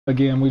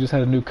Again, we just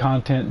had a new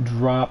content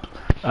drop.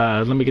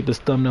 Let me get this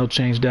thumbnail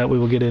changed out. We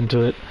will get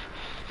into it.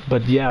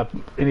 But yeah,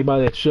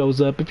 anybody that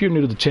shows up, if you're new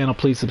to the channel,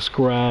 please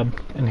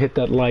subscribe and hit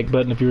that like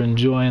button if you're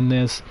enjoying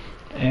this.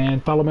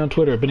 And follow me on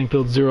Twitter,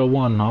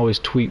 Benningfield01. I always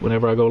tweet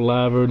whenever I go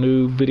live or a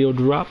new video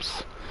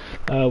drops.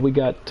 We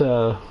got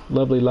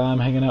lovely Lime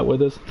hanging out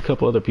with us. A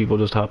couple other people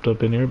just hopped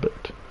up in here,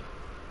 but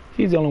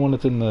he's the only one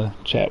that's in the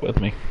chat with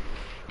me.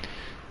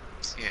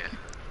 Yeah.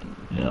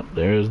 Yep,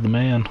 there's the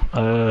man.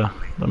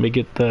 Let me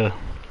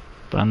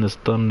find this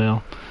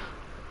thumbnail.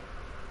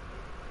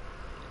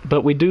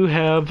 But we do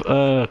have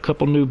a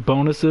couple new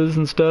bonuses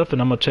and stuff,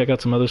 and I'm gonna check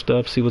out some other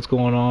stuff, see what's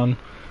going on,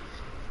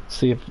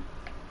 see if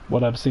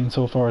what I've seen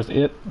so far is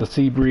it. The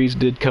Seabreeze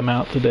did come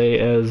out today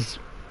as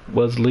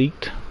was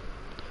leaked.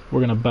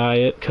 We're gonna buy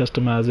it,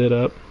 customize it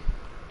up.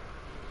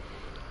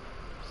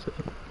 So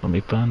let me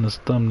find this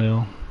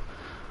thumbnail.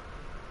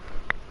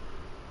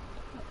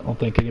 I don't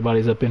think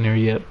anybody's up in here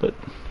yet, but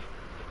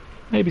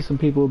maybe some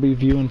people will be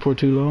viewing for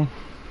too long.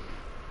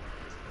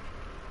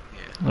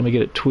 Let me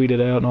get it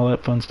tweeted out and all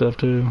that fun stuff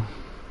too.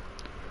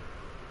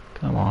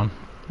 Come on,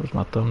 where's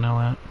my thumbnail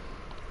at?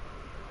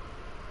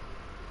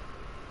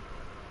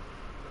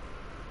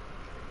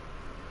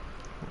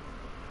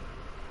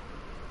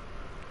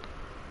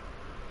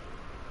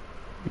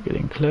 We're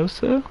getting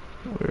closer.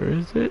 Where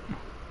is it?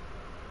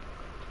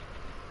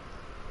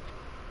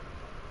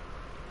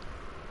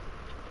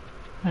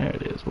 There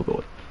it is.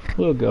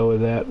 We'll go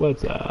with that.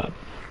 What's up?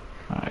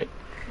 Alright,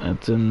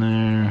 that's in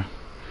there.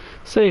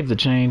 Save the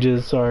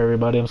changes. Sorry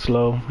everybody, I'm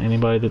slow.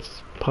 Anybody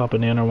that's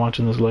popping in or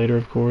watching this later,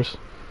 of course.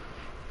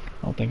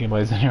 I don't think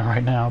anybody's in here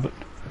right now, but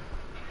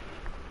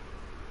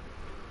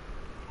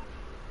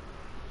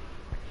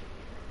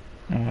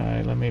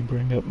alright, let me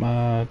bring up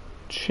my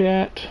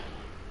chat.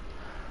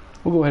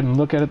 We'll go ahead and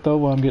look at it though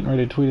while I'm getting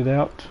ready to tweet it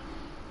out.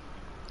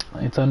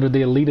 It's under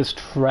the Elitist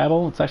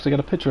Travel. It's actually got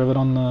a picture of it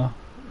on the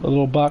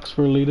little box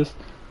for Elitist.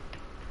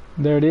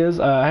 There it is.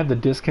 I have the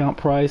discount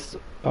price.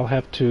 I'll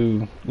have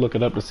to look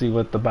it up to see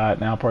what the buy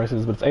it now price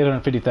is, but it's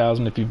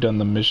 $850,000 if you've done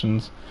the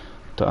missions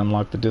to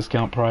unlock the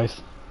discount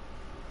price.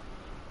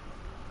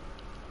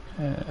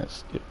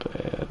 Skip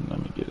ahead. Let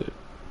me get it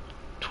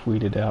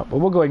tweeted out. But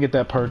we'll go ahead and get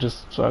that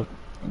purchased so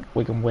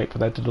we can wait for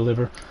that to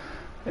deliver.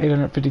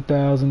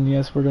 $850,000.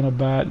 Yes, we're gonna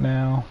buy it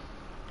now.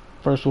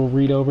 First, we'll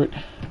read over it.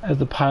 As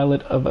the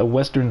pilot of a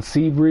Western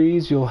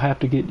Seabreeze, you'll have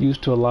to get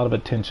used to a lot of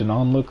attention.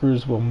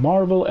 Onlookers will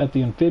marvel at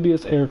the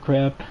amphibious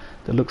aircraft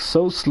that looks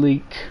so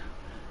sleek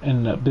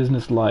and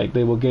business-like.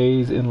 They will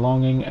gaze in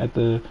longing at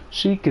the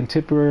chic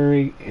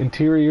contemporary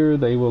interior.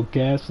 They will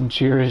gasp and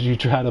cheer as you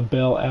try to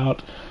bail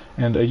out,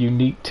 and a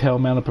unique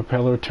tail-mounted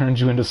propeller turns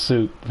you into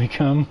soup.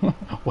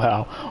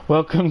 Wow.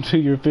 Welcome to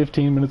your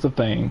 15 minutes of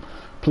fame.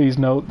 Please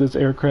note, this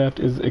aircraft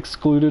is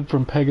excluded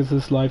from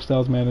Pegasus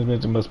Lifestyles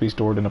Management and must be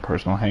stored in a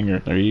personal hangar.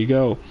 There you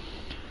go.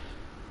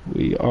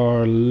 We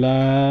are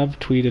live,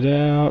 tweeted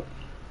out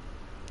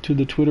to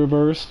the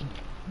Twitterverse.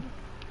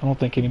 I don't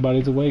think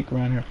anybody's awake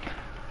around here.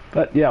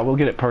 But yeah, we'll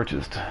get it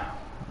purchased.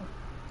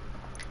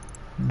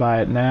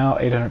 Buy it now,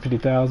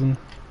 $850,000.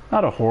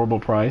 Not a horrible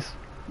price.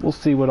 We'll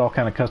see what all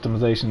kind of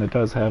customization it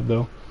does have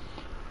though.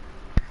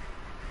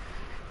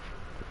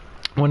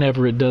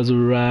 Whenever it does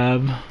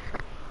arrive.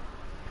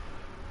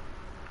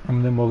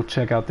 And then we'll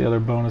check out the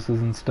other bonuses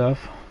and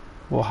stuff.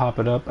 We'll hop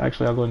it up.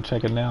 Actually, I'll go and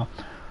check it now.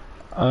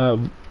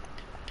 Back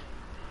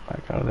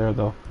out of there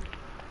though.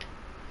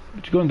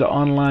 But you go into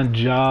online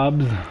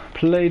jobs,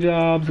 play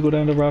jobs, go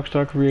down to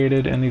Rockstar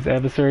Created, and these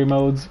adversary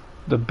modes,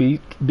 the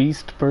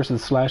Beast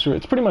versus Slasher.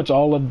 It's pretty much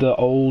all of the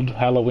old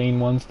Halloween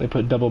ones. They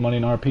put double money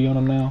and RP on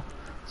them now.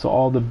 So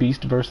all the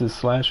Beast versus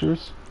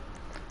Slashers.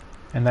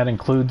 And that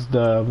includes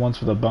the ones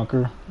for the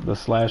bunker, the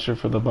Slasher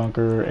for the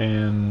bunker,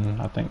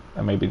 and I think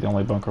that may be the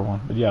only bunker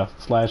one. But yeah,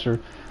 Slasher,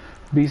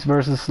 Beast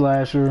versus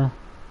Slasher,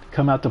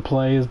 come out to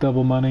play is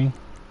double money.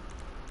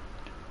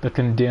 The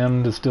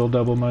Condemned is still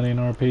double money in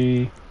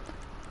RP.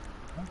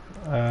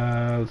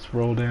 Let's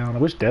roll down. I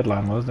wish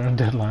Deadline was there in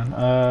Deadline.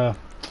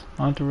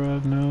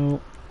 Entourage, no.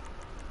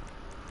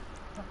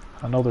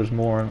 I know there's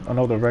more. I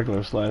know the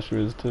regular Slasher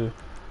is too.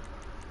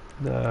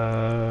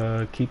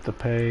 Keep the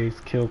Pace,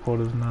 Kill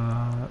Quota's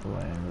not.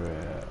 Land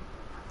Grab.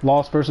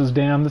 Lost versus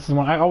Damned. This is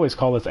one I always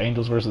call this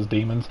Angels versus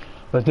Demons,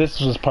 but this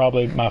was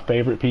probably my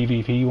favorite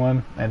PvP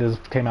one.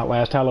 It came out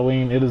last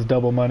Halloween. It is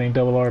double money,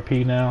 double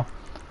RP now.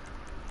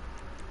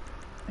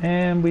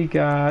 And we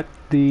got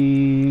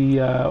the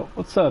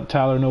what's up,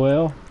 Tyler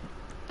Noel?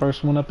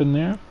 First one up in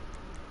there.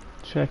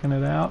 Checking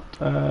it out.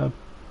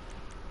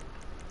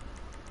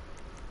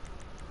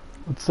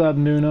 What's up,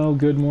 Nuno?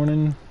 Good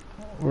morning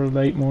or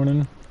late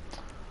morning,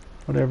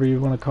 whatever you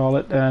want to call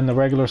it. And the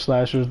regular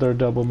slashers, they're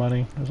double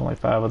money. There's only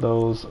 5 of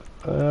those. Is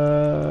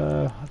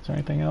there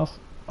anything else?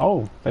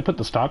 Oh, they put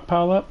the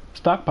stockpile up.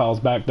 Stockpile's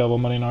back double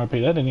money and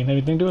RP. That didn't even have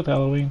anything to do with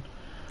Halloween.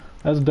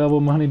 That's double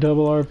money,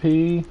 double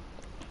RP.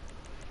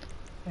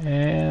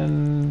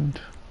 And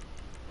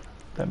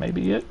that may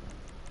be it.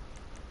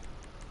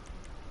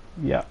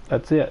 Yeah,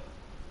 that's it.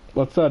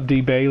 What's up, D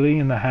Bailey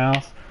in the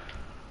house?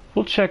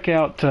 We'll check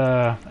out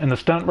in the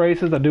stunt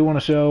races. I do want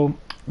to show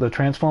the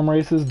transform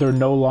races. They're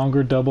no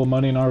longer double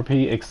money in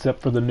RP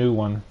except for the new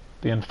one.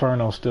 The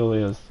Inferno still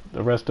is.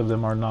 The rest of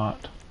them are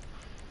not.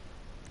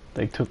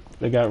 They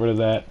got rid of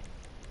that.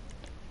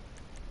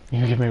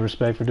 You give me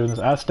respect for doing this.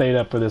 I stayed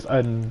up for this.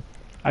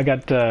 I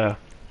got I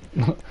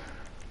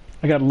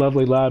got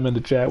Lovely Lime in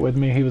the chat with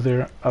me. He was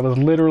there. I was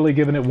literally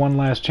giving it one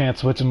last chance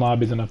switching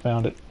lobbies and I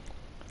found it.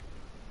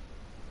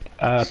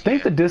 I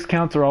think the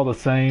discounts are all the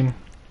same.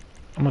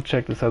 I'm gonna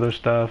check this other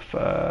stuff.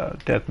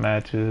 Death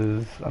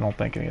matches. I don't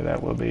think any of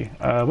that will be.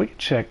 We can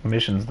check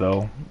missions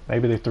though.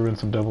 Maybe they threw in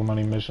some double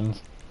money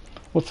missions.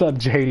 What's up,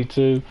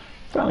 JD2?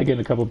 Finally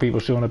getting a couple people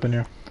showing up in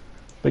here.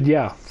 But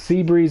yeah,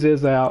 Seabreeze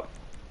is out.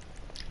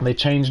 They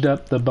changed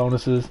up the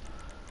bonuses.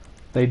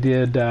 They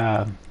did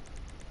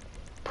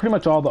pretty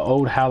much all the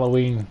old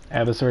Halloween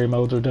adversary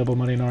modes are double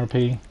money in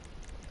RP.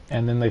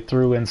 And then they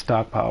threw in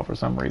stockpile for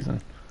some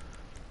reason.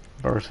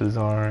 Versus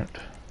aren't.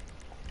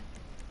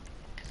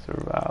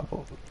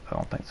 Survival. I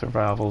don't think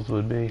survivals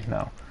would be.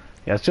 No.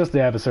 Yeah, it's just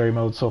the adversary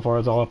mode so far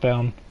is all I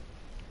found.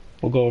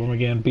 We'll go over them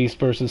again. Beast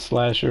versus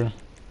Slasher.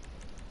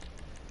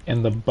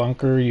 In the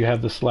bunker, you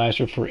have the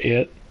Slasher for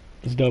it.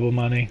 It's double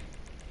money.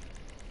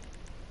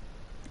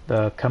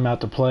 The Come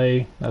Out to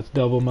Play, that's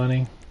double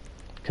money.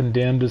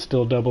 Condemned is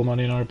still double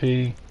money in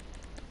RP.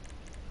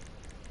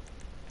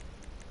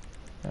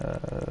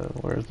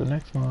 Where's the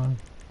next one?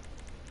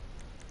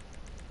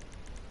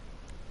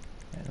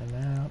 In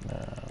and out.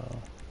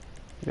 No.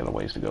 You got a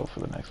ways to go for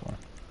the next one.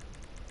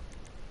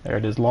 There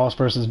it is. Lost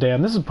versus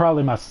Damned. This is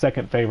probably my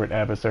second favorite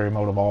adversary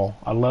mode of all.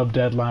 I love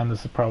Deadline.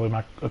 This is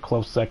probably a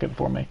close second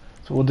for me.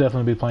 So we'll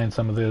definitely be playing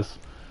some of this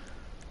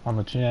on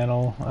the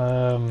channel.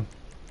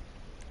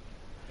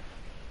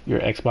 Your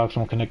Xbox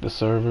won't connect to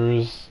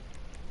servers.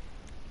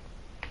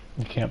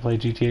 You can't play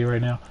GTA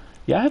right now.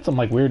 Yeah, I had some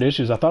like weird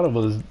issues. I thought it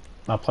was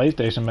my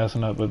PlayStation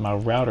messing up with my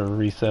router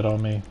reset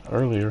on me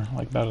earlier,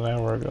 like about an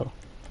hour ago.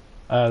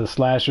 The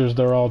slashers,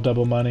 they're all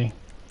double money.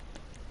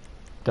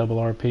 Double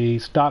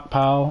RP.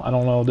 Stockpile, I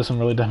don't know, this one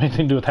really doesn't have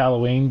anything to do with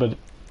Halloween, but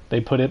they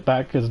put it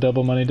back as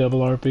double money, double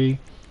RP.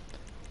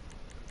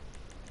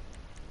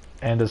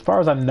 And as far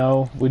as I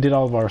know, we did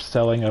all of our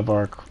selling of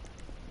our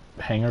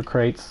hanger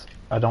crates.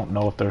 I don't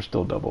know if they're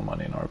still double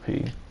money in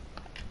RP.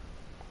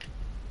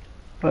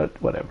 But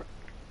whatever.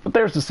 But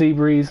there's the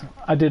Seabreeze.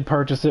 I did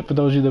purchase it for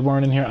those of you that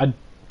weren't in here. I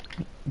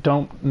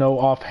don't know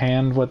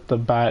offhand what the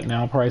buy it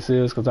now price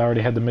is because I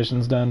already had the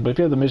missions done. But if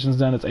you have the missions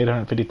done, it's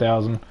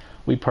 $850,000.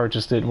 We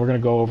purchased it, and we're going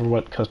to go over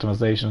what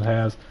customization it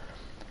has.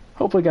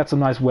 Hopefully got some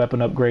nice weapon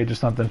upgrades or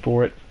something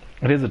for it.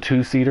 It is a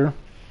two-seater,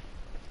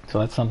 so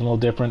that's something a little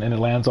different, and it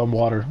lands on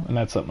water, and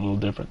that's something a little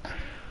different.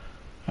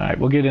 Alright,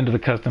 we'll get into the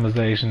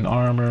customization.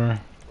 Armor,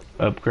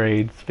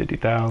 upgrades,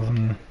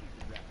 50,000.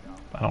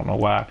 I don't know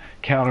why.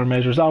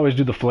 Countermeasures, I always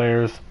do the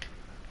flares,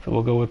 so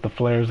we'll go with the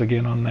flares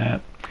again on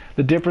that.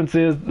 The difference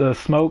is the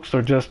smokes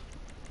are just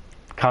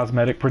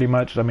cosmetic pretty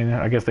much. I mean,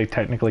 I guess they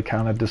technically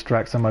kind of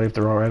distract somebody if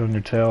they're alright on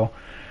your tail.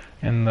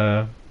 And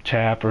the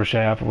chap or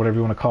shaft or whatever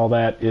you want to call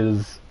that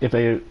is if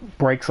it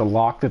breaks a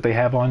lock that they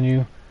have on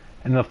you.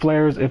 And the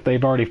flares, if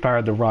they've already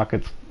fired the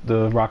rockets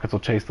will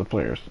chase the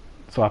flares.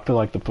 So I feel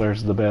like the flares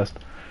is the best.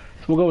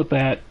 So we'll go with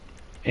that.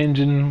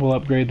 Engine, we'll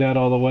upgrade that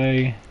all the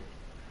way.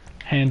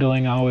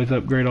 Handling, I always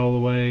upgrade all the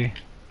way.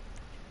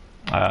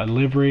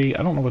 Livery,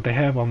 I don't know what they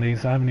have on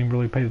these. I haven't even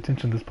really paid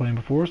attention to this plane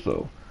before.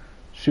 So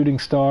Shooting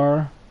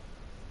Star,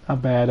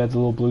 not bad, adds a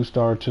little blue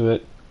star to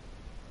it.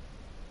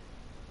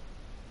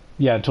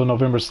 Yeah, until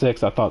November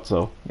 6th, I thought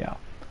so. Yeah.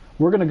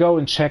 We're going to go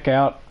and check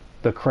out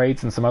the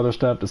crates and some other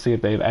stuff to see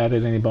if they've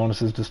added any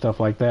bonuses to stuff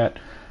like that.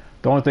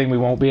 The only thing we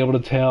won't be able to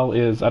tell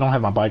is I don't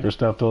have my biker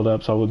stuff filled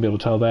up, so I wouldn't be able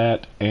to tell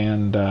that.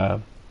 And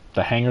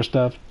the hangar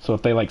stuff. So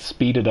if they like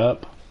speed it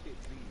up,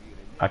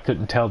 I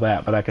couldn't tell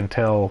that, but I can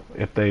tell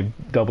if they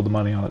doubled the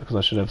money on it because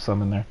I should have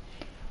some in there.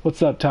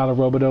 What's up, Tyler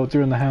Robodo?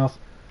 You're in the house.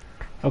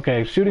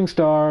 Okay, Shooting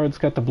Star. It's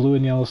got the blue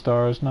and yellow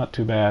stars. Not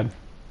too bad.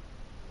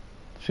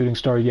 Shooting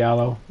Star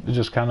yellow. It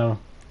just kind of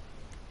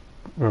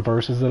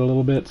reverses it a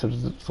little bit, so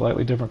it's a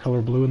slightly different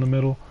color blue in the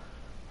middle.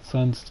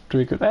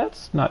 Sunstreaker.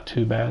 That's not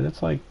too bad.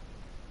 It's like,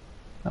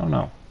 I don't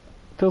know.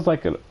 It feels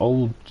like an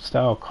old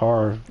style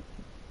car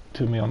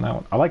to me on that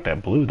one. I like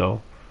that blue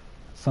though.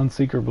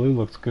 Sunseeker blue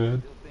looks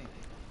good.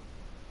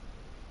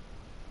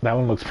 That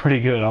one looks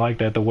pretty good. I like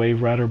that. The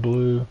Wave Rider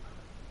blue,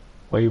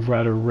 Wave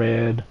Rider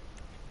red,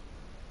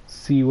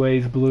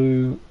 Seaways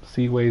blue,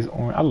 Seaways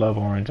orange. I love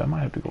orange. I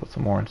might have to go with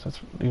some orange. That's,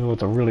 even though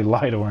it's a really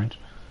light orange.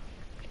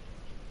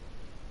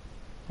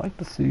 I like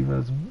the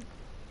Seaways.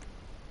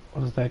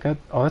 What is that got?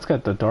 Oh, that's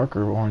got the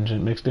darker orange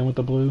mixed in with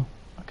the blue.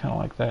 I kind of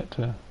like that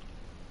too.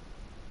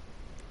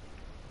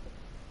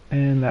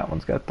 And that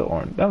one's got the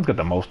orange. That one's got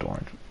the most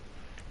orange.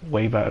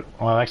 Wave out.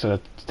 Well, actually,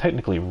 that's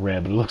technically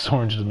red, but it looks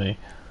orange to me.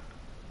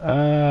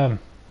 I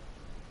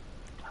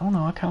don't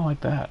know. I kind of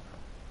like that.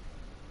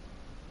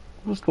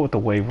 Let's go with the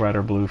Wave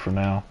Rider blue for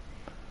now.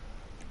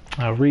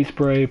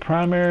 Respray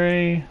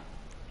primary.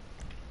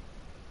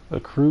 The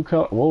crew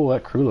color. Whoa,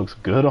 that crew looks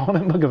good on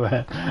it. Look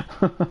at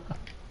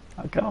that.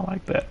 I kind of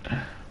like that.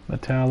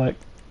 Metallic.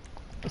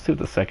 Let's see what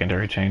the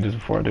secondary changes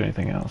before I do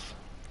anything else.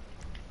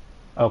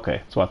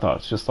 Okay, so I thought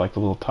it's just like the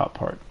little top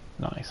part.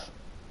 Nice.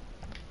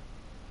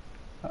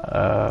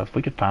 If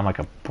we could find like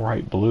a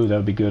bright blue, that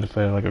would be good if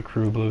I had like a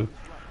crew blue.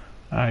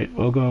 Alright,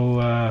 we'll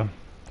go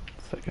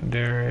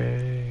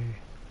secondary.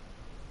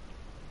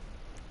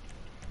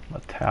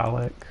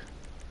 Metallic.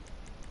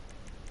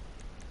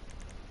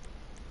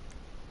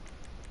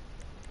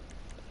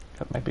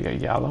 Got maybe a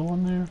yellow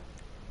on there.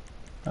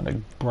 And a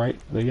bright,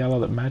 the yellow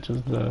that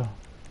matches the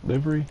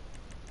livery.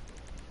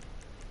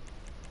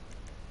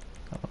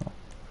 I don't know.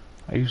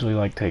 I usually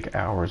like take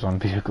hours on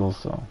vehicles,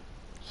 so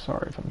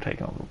sorry if I'm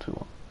taking a little too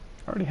long.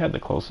 I already had the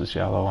closest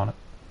yellow on it.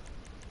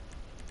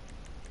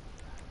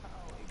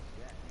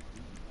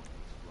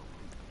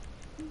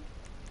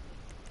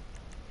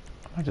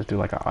 I might just do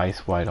like an ice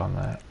white on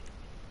that.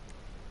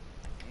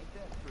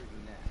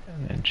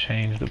 And then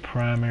change the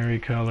primary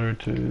color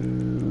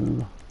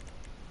to...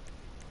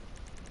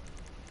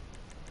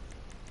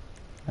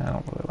 I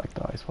don't really like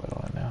the ice white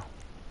on it now.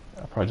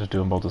 I'll probably just do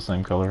them both the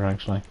same color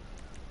actually.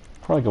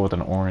 Probably go with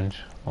an orange,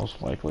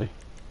 most likely.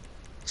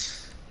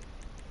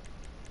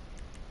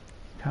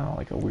 Kind of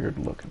like a weird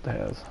look it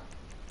has.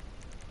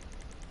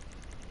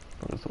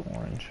 What is the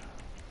orange?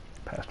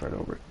 Passed right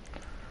over it.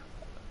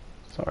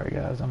 Sorry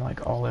guys, I'm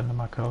like all into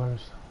my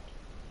colors.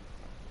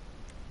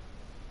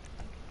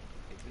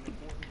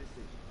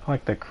 I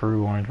like that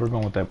crew orange. We're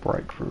going with that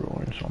bright crew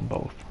orange on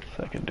both.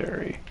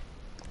 Secondary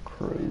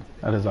crew.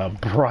 That is a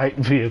bright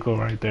vehicle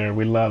right there.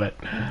 We love it.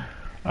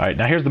 Alright,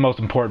 now here's the most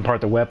important part,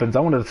 the weapons. I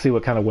wanted to see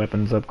what kind of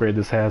weapons upgrade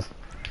this has.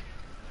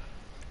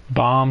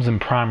 Bombs and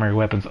primary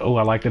weapons. Oh,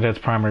 I like that it has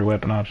primary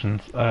weapon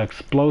options.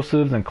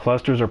 Explosives and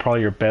clusters are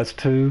probably your best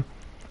two.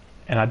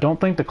 And I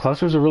don't think the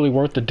clusters are really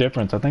worth the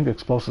difference. I think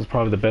explosives is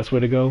probably the best way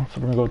to go.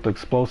 So we're going to go with the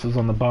explosives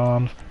on the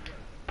bombs.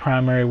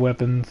 Primary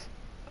weapons.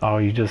 Oh,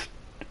 it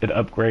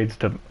upgrades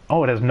to...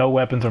 Oh, it has no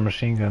weapons or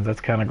machine guns.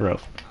 That's kind of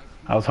gross.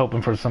 I was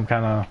hoping for some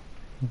kind of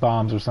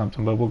bombs or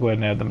something, but we'll go ahead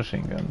and add the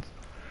machine guns.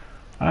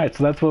 Alright,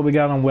 so that's what we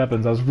got on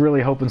weapons. I was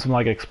really hoping some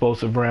like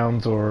explosive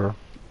rounds or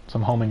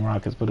some homing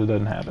rockets, but it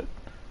doesn't have it.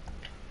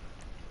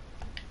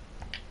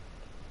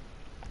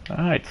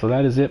 Alright, so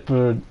that is it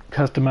for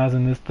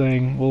customizing this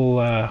thing.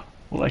 We'll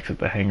exit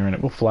the hangar in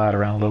it. We'll fly it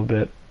around a little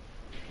bit.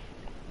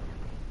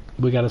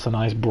 We got us a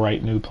nice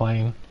bright new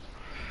plane.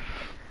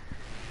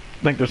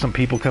 I think there's some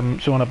people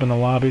showing up in the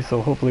lobby,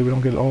 so hopefully we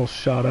don't get all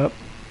shot up.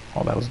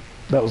 Oh,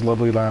 that was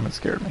lovely lime. It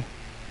scared me.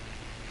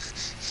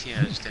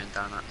 Yeah, just doing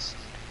donuts.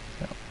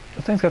 Yeah.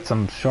 The thing's got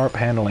some sharp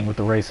handling with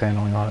the race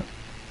handling on it.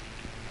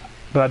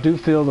 But I do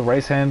feel the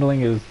race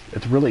handling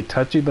it's really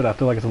touchy, but I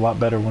feel like it's a lot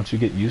better once you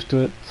get used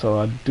to it. So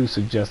I do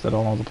suggest that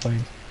on all the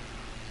planes.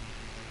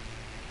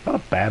 Not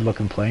a bad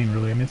looking plane,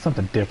 really. I mean, it's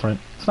something different.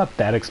 It's not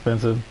that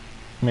expensive.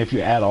 I mean, if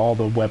you add all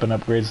the weapon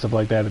upgrades and stuff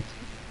like that,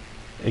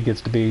 it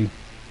gets to be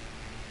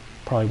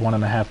probably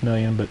 $1.5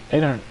 million, but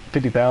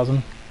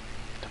 $850,000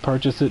 to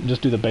purchase it and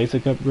just do the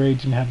basic upgrades. You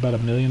can have about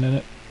 $1 million in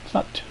it. It's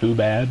not too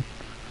bad.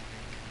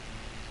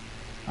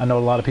 I know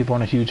a lot of people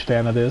aren't a huge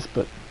fan of this,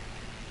 but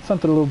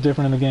something a little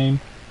different in the game.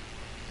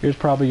 Here's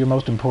probably your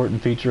most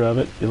important feature of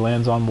it. It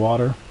lands on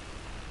water,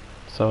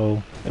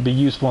 so it'd be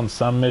useful in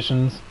some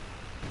missions.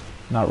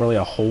 Not really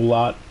a whole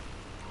lot.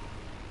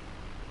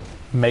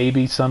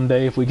 Maybe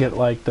someday if we get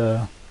like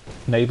the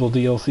naval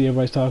DLC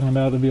everybody's talking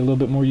about, it'll be a little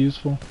bit more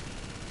useful.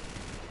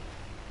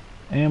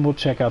 And we'll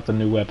check out the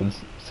new weapons,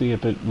 see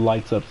if it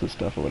lights up the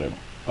stuff or whatever.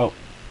 Oh,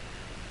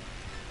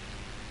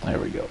 there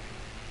we go.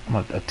 I'm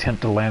gonna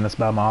attempt to land this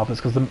by my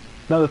office, because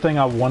another thing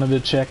I wanted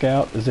to check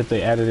out is if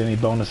they added any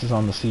bonuses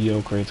on the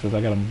CEO crates, because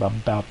I got them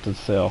about to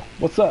sell.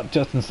 What's up,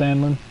 Justin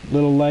Sandlin? A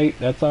little late.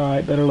 That's all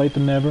right. Better late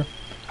than never.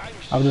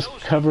 I was just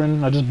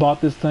covering. I just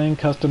bought this thing,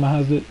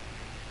 customized it.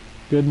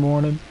 Good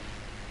morning.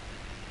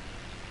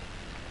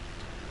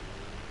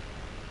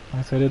 Like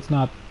I said, it's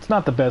not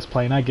the best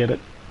plane. I get it.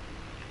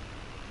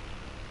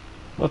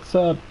 What's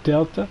up,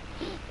 Delta?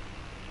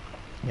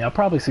 Yeah, I'll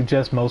probably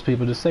suggest most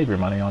people just save your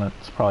money on it.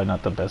 It's probably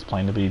not the best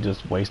plane to be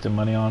just wasting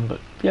money on, but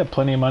if you have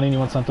plenty of money and you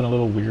want something a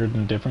little weird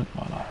and different,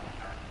 why not?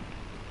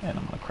 And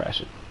I'm gonna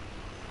crash it.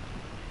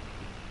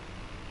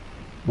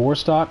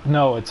 Warstock?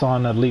 No, it's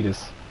on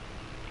Elitis.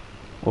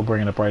 We'll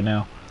bring it up right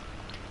now.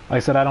 Like I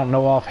said, I don't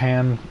know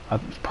offhand.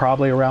 It's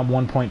probably around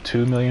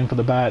 1.2 million for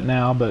the buy it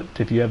now, but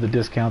if you have the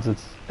discounts,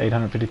 it's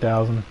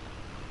 850,000.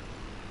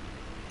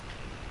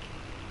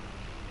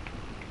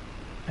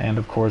 And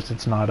of course,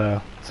 it's not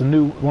it's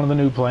one of the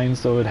new planes,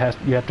 so you have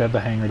to have the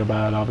hangar to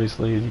buy it.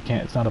 Obviously, you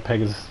can't. It's not a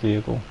Pegasus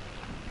vehicle.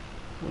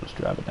 We'll just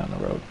drive it down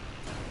the road.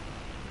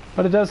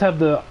 But it does have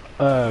the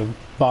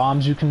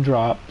bombs you can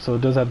drop, so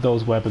it does have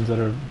those weapons that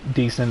are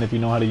decent if you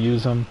know how to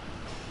use them.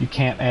 You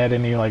can't add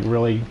any like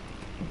really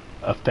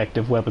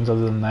effective weapons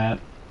other than that.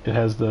 It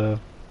has the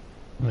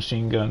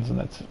machine guns, and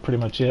that's pretty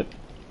much it.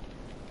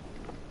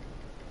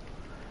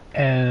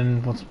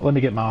 And let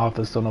me get my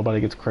office so nobody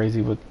gets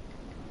crazy with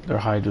their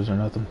hydras or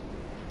nothing.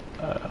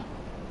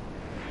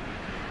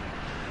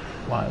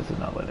 Why is it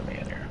not letting me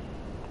in here?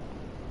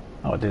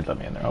 Oh, it did let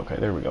me in there. Okay,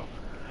 there we go.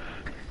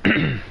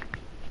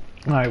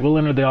 Alright, we'll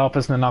enter the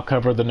office and then I'll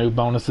cover the new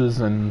bonuses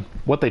and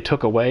what they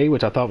took away,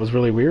 which I thought was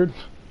really weird.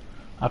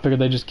 I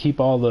figured they just keep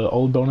all the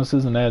old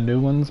bonuses and add new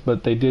ones,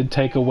 but they did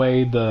take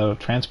away the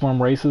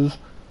transform races.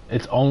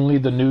 It's only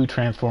the new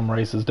transform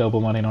races,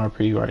 double money and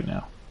RP right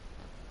now.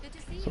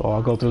 So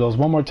I'll go through those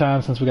one more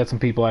time since we got some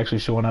people actually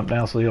showing up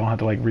now, so you don't have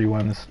to like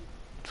rewind this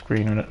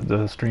screen or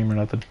the stream or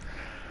nothing.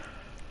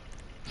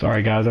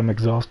 Sorry guys, I'm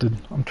exhausted.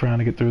 I'm trying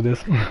to get through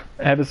this.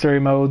 Adversary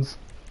modes.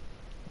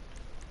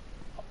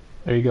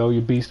 There you go,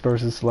 your beast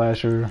versus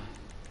slasher.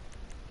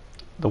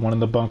 The one in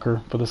the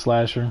bunker for the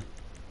slasher.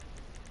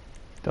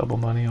 Double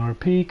money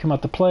RP, come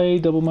out to play,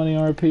 double money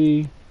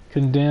RP.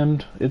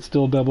 Condemned, it's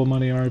still double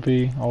money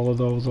RP. All of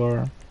those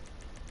are.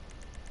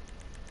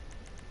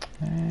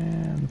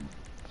 And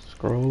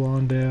scroll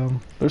on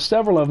down. There's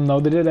several of them though,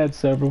 they did add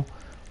several.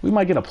 We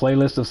might get a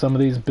playlist of some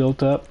of these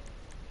built up.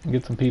 And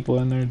get some people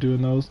in there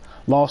doing those.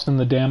 Lost in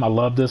the Dam, I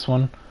love this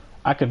one.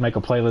 I could make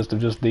a playlist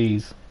of just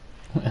these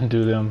and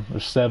do them.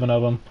 There's 7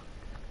 of them.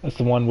 That's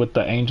the one with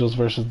the angels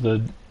versus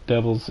the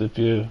devils.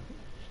 I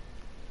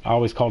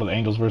always called it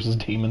angels versus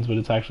demons, but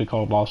it's actually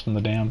called Lost in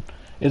the Dam.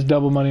 It's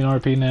double money and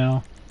RP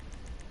now.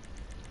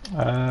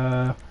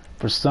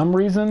 For some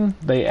reason,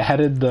 they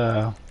added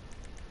the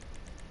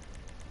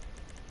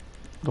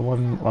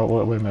one.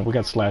 Oh, wait a minute. We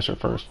got Slasher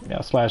first.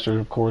 Yeah, Slasher,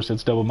 of course.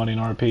 It's double money and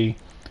RP.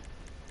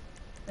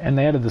 And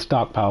they added the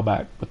stockpile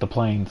back with the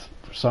planes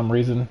for some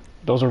reason.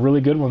 Those are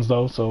really good ones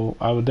though, so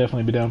I would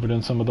definitely be down for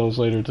doing some of those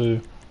later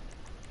too.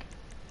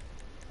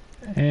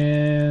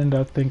 And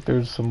I think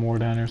there's some more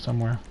down here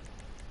somewhere.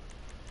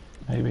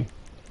 Maybe.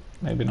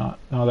 Maybe not.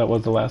 No, that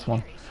was the last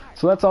one.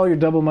 So that's all your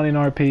double money and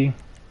RP.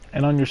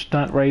 And on your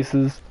stunt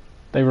races,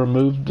 they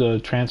removed the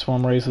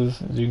transform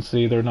races. As you can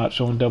see, they're not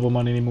showing double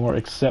money anymore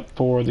except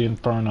for the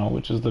Inferno,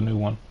 which is the new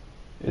one.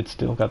 It's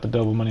still got the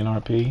double money and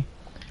RP.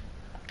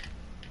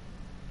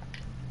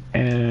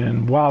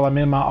 And while I'm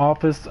in my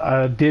office,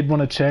 I did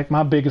want to check.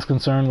 My biggest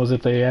concern was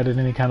if they added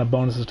any kind of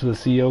bonuses to the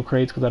CEO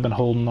crates, because I've been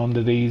holding on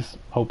to these,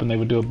 hoping they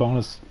would do a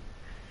bonus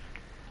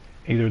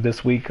either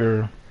this week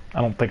or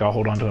I don't think I'll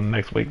hold on to them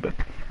next week, but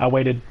I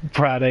waited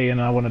Friday and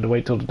I wanted to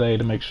wait till today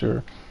to make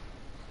sure.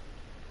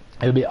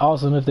 It would be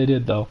awesome if they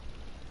did though.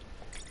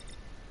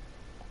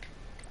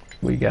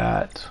 We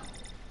got...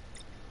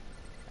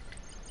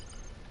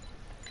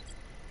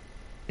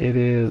 It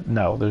is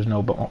no. There's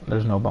no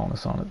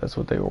bonus on it. That's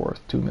what they were worth.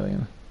 2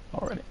 million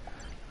already.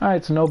 All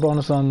right, so no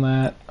bonus on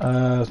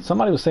that.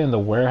 Somebody was saying the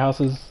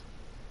warehouses.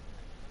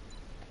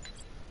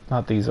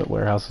 Not these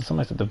warehouses.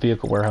 Somebody said the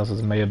vehicle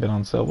warehouses may have been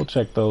on sale. We'll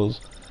check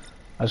those.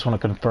 I just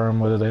want to confirm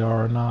whether they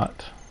are or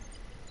not.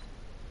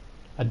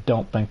 I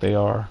don't think they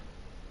are.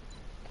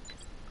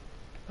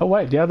 Oh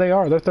wait, yeah, they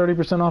are. They're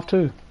 30% off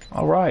too.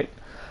 All right.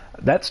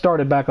 That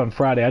started back on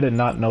Friday. I did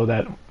not know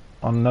that.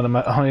 On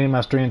any of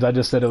my streams, I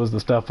just said it was the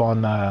stuff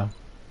on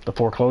the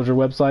foreclosure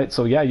website.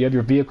 So yeah, you have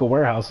your vehicle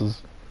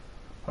warehouses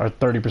are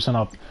 30%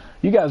 off.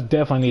 You guys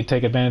definitely need to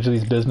take advantage of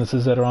these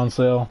businesses that are on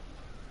sale.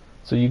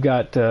 So you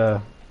got,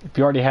 if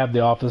you already have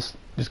the office,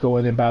 just go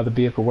in and buy the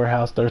vehicle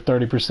warehouse. They're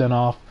 30%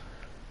 off.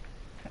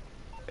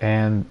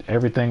 And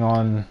everything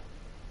on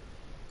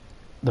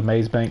the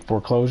Maze Bank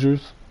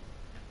foreclosures.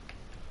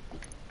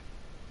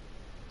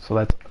 So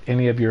that's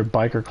any of your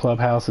biker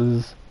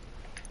clubhouses,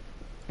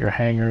 your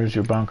hangars,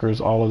 your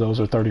bunkers, all of those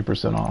are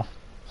 30% off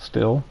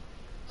still.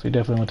 So you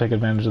definitely want to take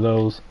advantage of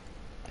those.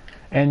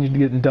 And you're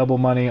getting double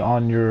money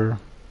on your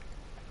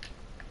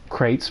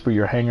crates for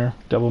your hangar.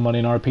 Double money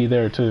and RP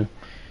there too.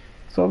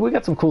 So we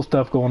got some cool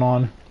stuff going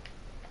on.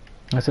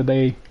 I said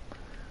the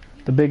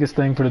biggest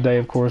thing for today,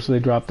 of course, they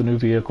dropped the new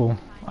vehicle.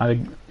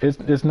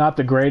 It's not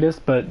the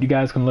greatest, but you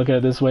guys can look at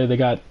it this way. They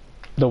got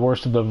the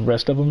worst of the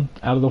rest of them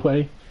out of the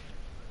way.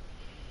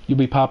 You'll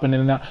be popping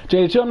in and out.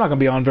 JD2, I'm not going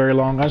to be on very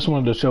long. I just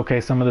wanted to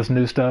showcase some of this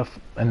new stuff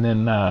and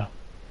then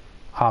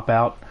hop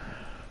out.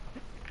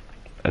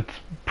 That's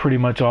pretty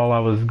much all I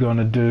was going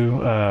to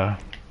do.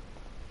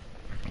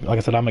 Like I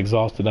said, I'm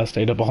exhausted. I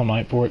stayed up all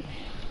night for it.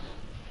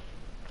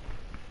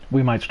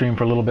 We might stream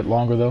for a little bit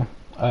longer, though.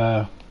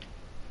 I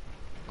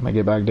might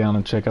get back down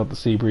and check out the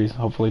Seabreeze.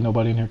 Hopefully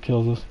nobody in here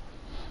kills us.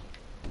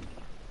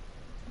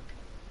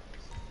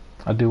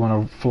 I do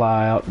want to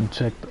fly out and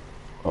check the...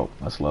 Oh,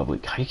 that's lovely.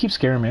 God, you keep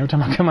scaring me. Every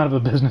time I come out of a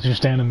business, you're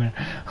standing there.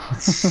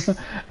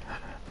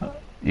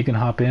 You can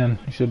hop in.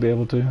 You should be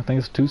able to. I think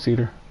it's a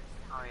 2-seater.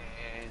 Oh,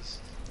 yeah, it is.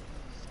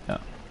 Yeah.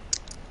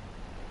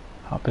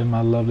 Hop in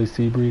my lovely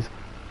Seabreeze.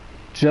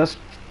 Just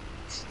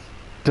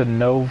to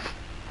know...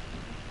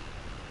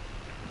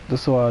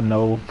 Just so I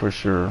know for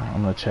sure,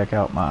 I'm going to check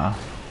out my...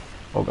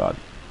 Oh, God.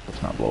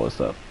 Let's not blow this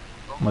up.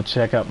 I'm going to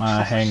check out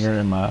my hangar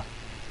and my...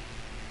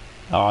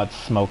 Oh, it's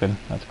smoking.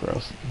 That's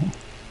gross.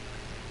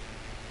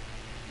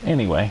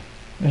 Anyway,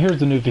 here's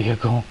the new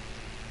vehicle.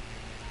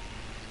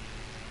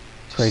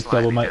 Crates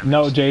double my...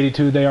 No,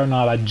 JD2, they are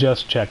not. I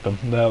just checked them.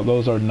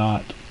 Those are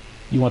not.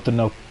 You want the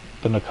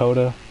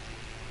Nakota?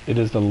 It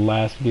is the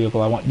last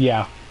vehicle I want.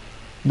 Yeah.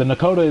 The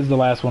Nakota is the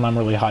last one I'm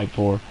really hyped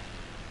for.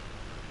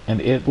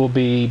 And it will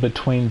be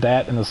between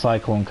that and the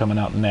Cyclone coming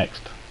out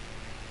next.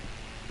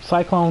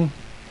 Cyclone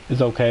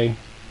is okay.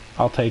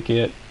 I'll take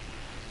it.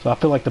 So I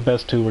feel like the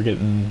best two we're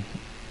getting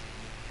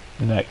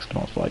next,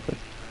 most likely.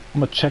 I'm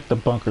going to check the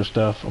bunker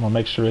stuff. I'm going to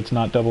make sure it's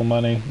not double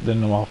money.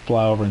 Then I'll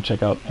fly over and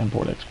check out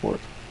import-export.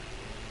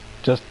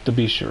 Just to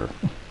be sure.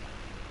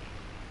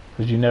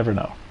 Because you never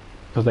know.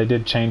 Because they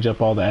did change up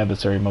all the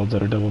adversary modes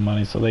that are double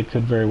money, so they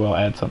could very well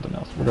add something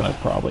else. We're going to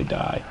probably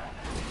die.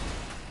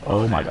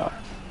 Oh my god.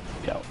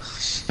 Yo.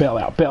 Bail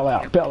out, bail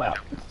out, bail out.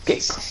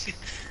 Escape.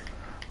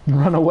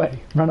 Run away,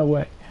 run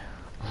away.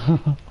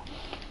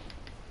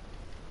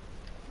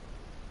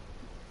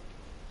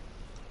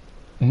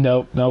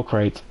 Nope, no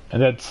crates.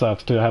 And that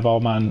sucks too. I have all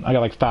mine. I got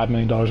like $5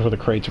 million worth of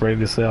crates ready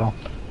to sell.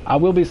 I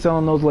will be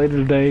selling those later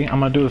today. I'm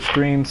going to do a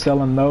stream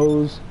selling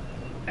those.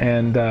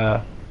 And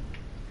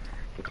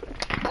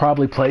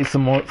probably play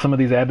some of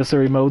these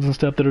adversary modes and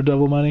stuff that are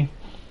double money.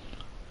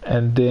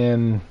 And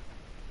then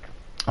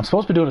I'm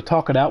supposed to be doing a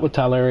talk it out with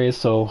Tylarius,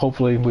 so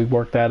hopefully we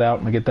work that out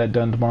and we get that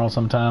done tomorrow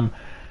sometime.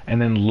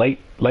 And then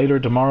later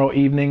tomorrow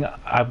evening,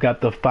 I've got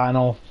the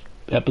final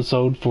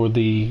episode for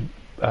the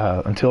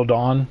Until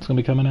Dawn. It's gonna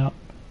be coming out.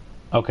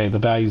 Okay, the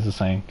value's the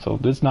same, so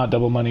it's not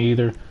double money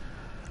either.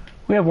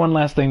 We have one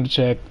last thing to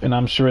check, and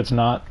I'm sure it's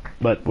not,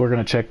 but we're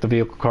gonna check the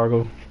vehicle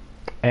cargo.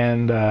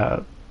 And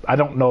I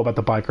don't know about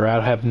the biker.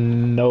 I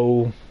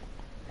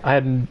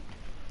had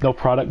no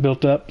product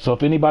built up. So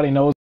if anybody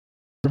knows,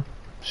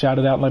 shout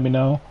it out and let me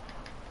know.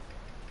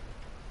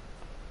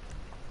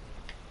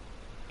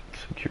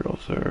 Secure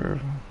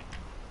serve.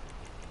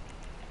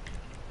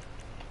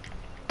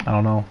 I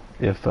don't know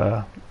if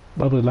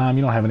Lovely Lime,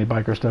 you don't have any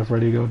biker stuff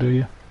ready to go, do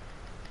you?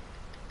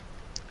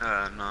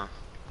 No.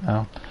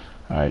 No.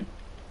 Alright.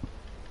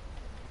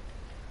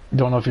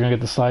 Don't know if you're gonna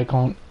get the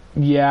Cyclone.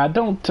 Yeah, I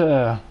don't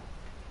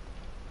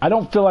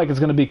feel like it's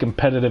gonna be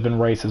competitive in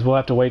races. We'll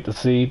have to wait to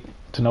see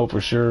to know for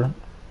sure.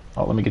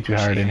 Oh, let me get you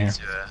hired in here.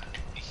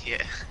 Yeah.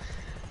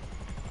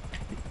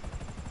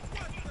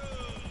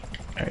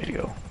 There you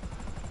go.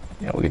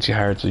 Yeah, we'll get you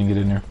hired so you can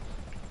get in there.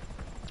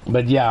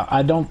 But yeah,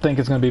 I don't think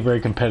it's going to be very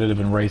competitive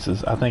in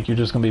races. I think you're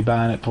just going to be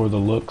buying it for the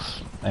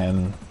looks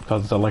and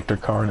because it's an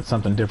electric car and it's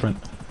something different.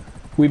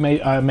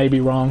 I may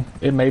be wrong.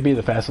 It may be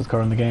the fastest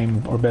car in the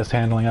game or best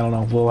handling. I don't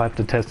know. We'll have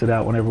to test it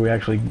out when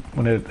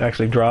it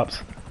actually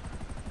drops.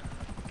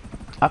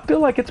 I feel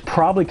like it's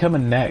probably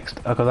coming next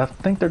because I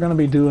think they're going to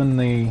be doing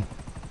the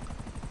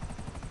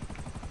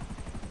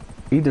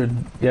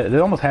yeah, it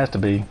almost has to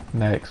be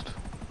next.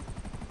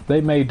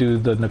 They may do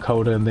the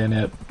Nakota and then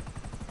it.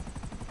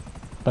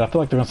 But I feel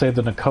like they're going to save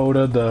the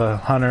Nakota, the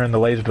Hunter, and the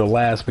Laser to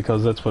last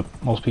because that's what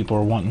most people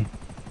are wanting.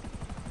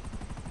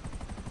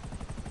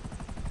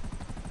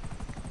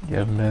 You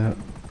have a minute,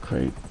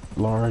 crate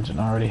large, and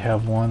I already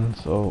have one,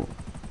 so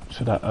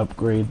should I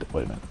upgrade?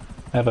 Wait a minute.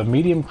 I have a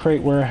medium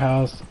crate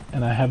warehouse,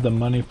 and I have the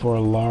money for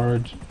a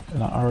large,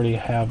 and I already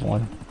have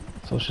one.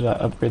 So should I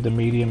upgrade the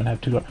medium and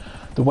have two large?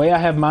 The way I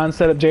have mine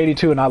set up,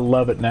 JD2, and I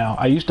love it now.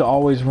 I used to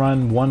always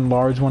run one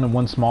large one and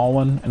one small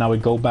one, and I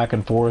would go back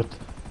and forth.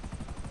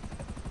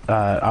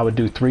 I would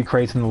do 3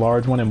 crates in the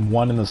large one and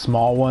 1 in the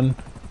small one,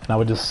 and I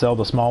would just sell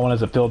the small one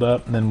as it filled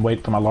up and then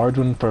wait for my large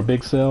one for a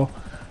big sale.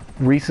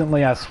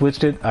 Recently I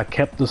switched it. I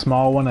kept the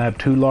small one. I have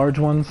 2 large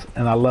ones,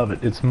 and I love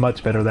it. It's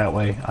much better that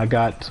way. I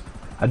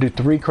do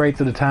 3 crates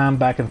at a time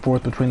back and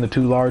forth between the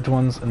 2 large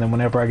ones, and then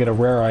whenever I get a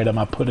rare item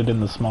I put it in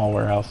the small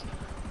warehouse.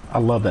 I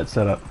love that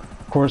setup.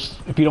 Of course,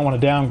 if you don't want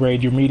to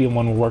downgrade, your medium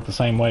one will work the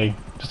same way.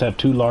 Just have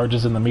 2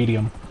 larges in the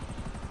medium.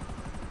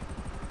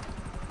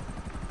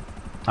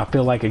 I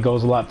feel like it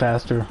goes a lot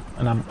faster,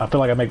 and I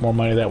feel like I make more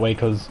money that way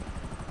because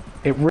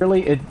if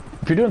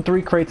you're doing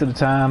 3 crates at a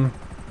time,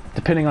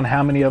 depending on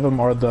how many of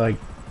them are the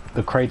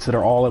crates that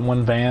are all in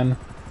one van,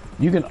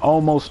 you can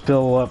almost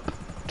fill up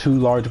 2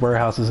 large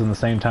warehouses in the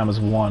same time as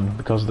one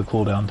because of the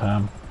cooldown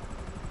time.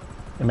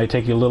 It may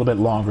take you a little bit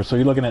longer, so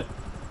you're looking at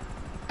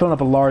filling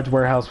up a large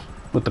warehouse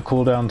with the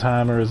cooldown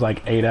timer is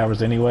like 8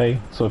 hours anyway.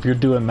 So if you're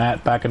doing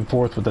that back and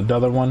forth with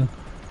another one,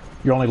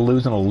 you're only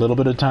losing a little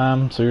bit of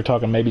time, so you're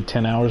talking maybe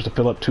 10 hours to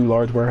fill up 2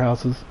 large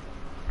warehouses.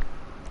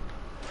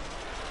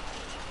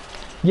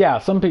 Yeah,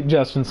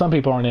 Justin, some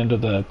people aren't into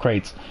the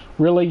crates.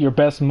 Really, your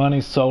best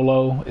money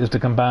solo is to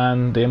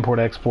combine the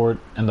import-export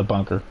and the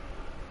bunker.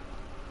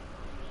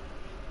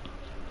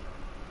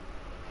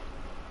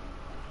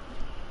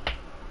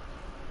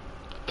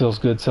 Feels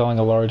good selling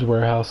a large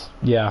warehouse.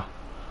 Yeah.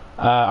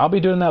 I'll be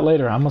doing that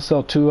later. I'm going to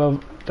sell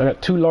I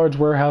got 2 large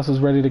warehouses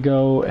ready to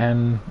go,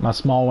 and my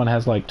small one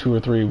has like 2 or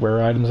 3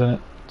 rare items in it.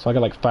 So I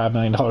got like $5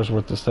 million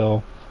worth to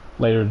sell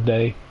later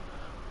today.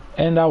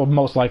 And I would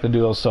most likely do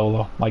those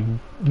solo. Like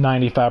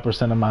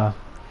 95% of my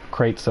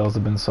crate sales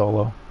have been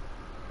solo.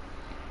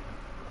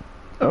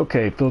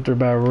 Okay, filter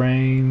by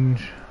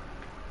range.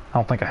 I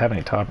don't think I have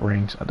any top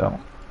range. I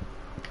don't.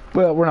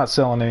 Well, we're not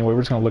selling anyway.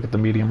 We're just going to look at the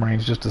medium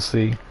range just to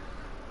see.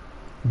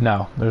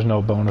 No, there's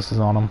no bonuses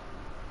on them,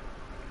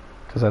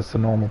 because that's the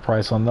normal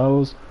price on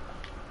those.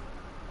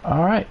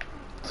 Alright,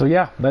 so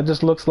yeah, that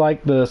just looks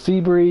like the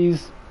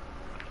Seabreeze,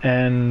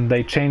 and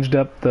they changed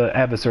up the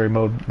adversary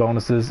mode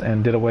bonuses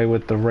and did away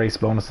with the race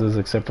bonuses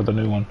except for the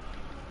new one.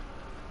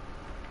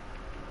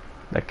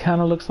 That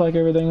kind of looks like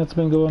everything that's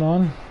been going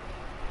on.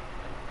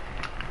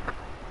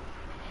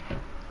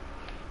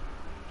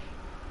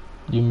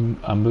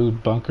 I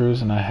moved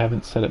bunkers and I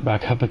haven't set it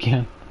back up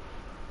again.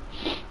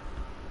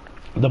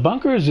 The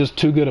bunker is just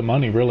too good of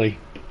money, really.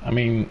 I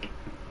mean,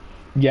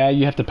 yeah,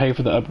 you have to pay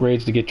for the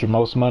upgrades to get your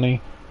most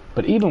money,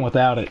 but even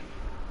without it,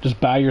 just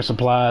buy your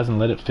supplies and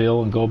let it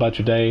fill and go about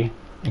your day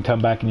and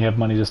come back and you have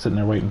money just sitting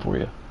there waiting for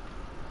you.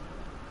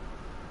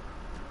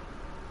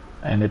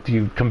 And if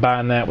you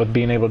combine that with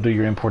being able to do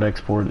your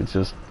import-export, it's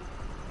just,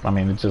 I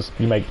mean, it's just,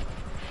 you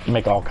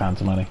make all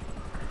kinds of money.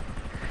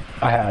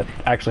 I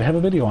actually have a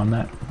video on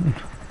that.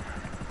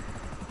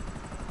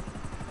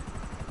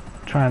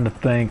 Trying to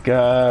think,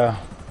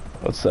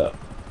 what's up?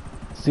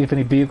 See if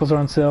any vehicles are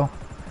on sale.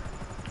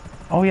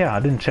 Oh yeah, I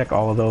didn't check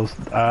all of those.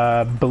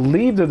 I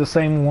believe they're the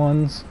same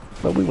ones,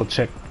 but we will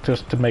check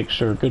just to make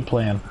sure. Good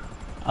plan.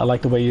 I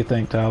like the way you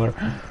think, Tyler.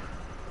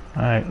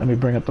 Alright, let me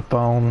bring up the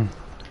phone.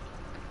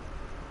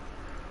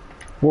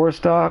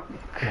 Warstock.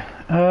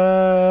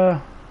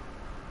 Yeah,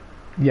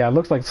 it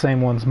looks like the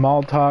same ones.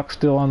 Maltok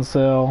still on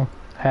sale.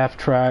 Half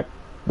Track,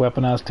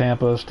 Weaponized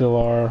Tampa still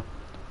are.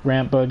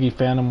 Ramp Buggy,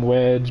 Phantom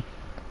Wedge,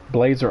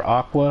 Blazer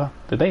Aqua.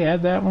 Did they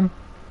add that one?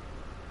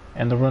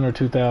 And the Runner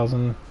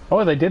 2000.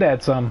 Oh, they did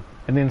add some.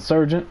 And the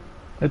Insurgent,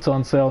 it's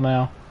on sale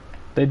now.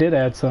 They did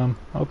add some.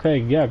 Okay,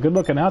 yeah, good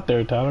looking out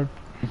there, Tyler.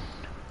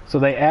 So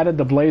they added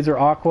the Blazer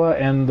Aqua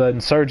and the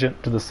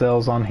Insurgent to the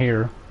sales on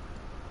here.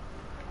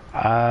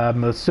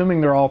 I'm assuming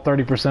they're all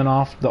 30%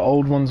 off. The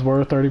old ones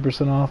were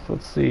 30% off.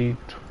 Let's see.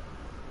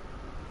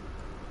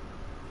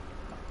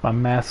 My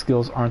math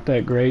skills aren't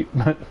that great,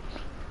 but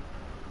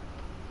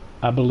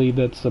I believe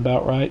that's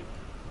about right.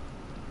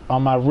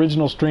 On my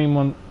original stream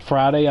on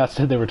Friday, I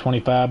said they were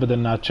 25, but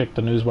then I checked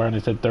the newswire and they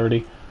said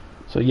 30.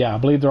 So yeah, I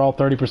believe they're all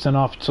 30%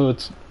 off. So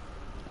it's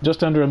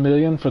just under $1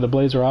 million for the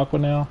Blazer Aqua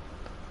now.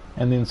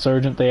 And the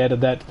Insurgent, they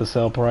added that to the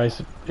sale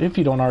price if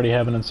you don't already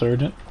have an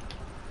Insurgent.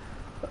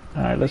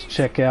 Alright, let's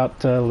check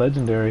out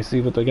Legendary, see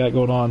what they got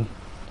going on.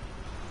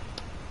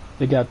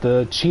 They got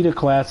the Cheetah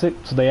Classic,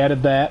 so they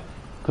added that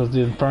because the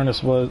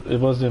Infernus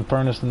was the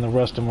Infernus and the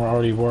rest of them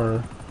already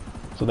were.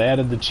 So they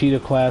added the Cheetah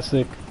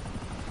Classic.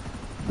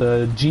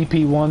 The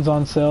GP1's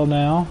on sale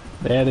now.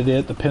 They added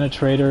it. The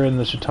Penetrator and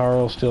the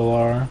Shitaro still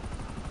are.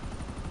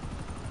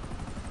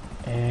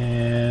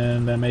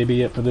 And that may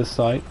be it for this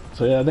site.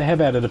 So yeah, they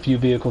have added a few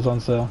vehicles on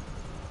sale.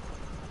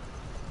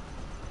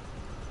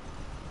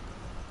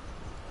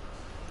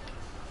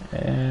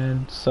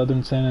 And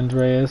Southern San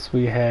Andreas,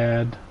 we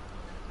had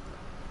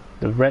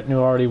the Retinue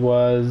already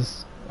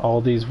was. All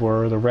these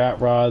were. The Rat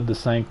Rod, the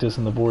Sanctus,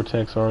 and the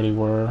Vortex already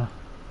were.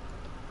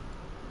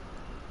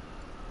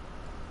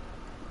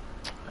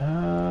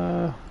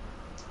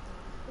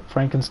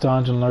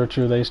 Frankenstein and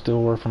Lurcher, they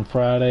still were from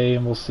Friday,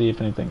 and we'll see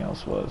if anything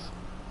else was.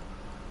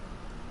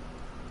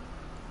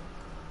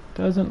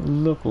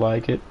 Doesn't look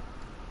like it.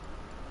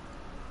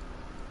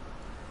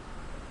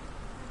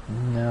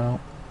 No.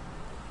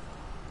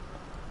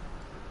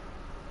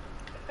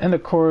 And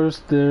of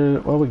course,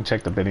 well, we can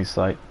check the Benny's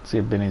site, see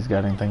if Benny's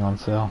got anything on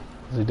sale.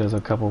 He does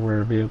a couple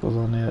rare vehicles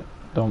on it.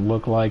 Don't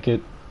look like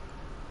it.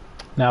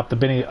 Now, if the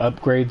Benny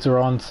upgrades are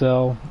on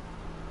sale,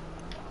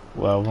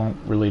 well, won't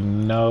really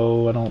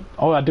know. I don't.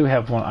 Oh, I do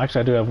have one.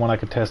 Actually, I do have one I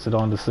could test it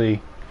on to see.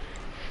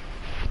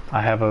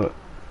 I have a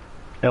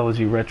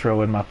Elegy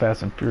Retro in my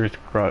Fast and Furious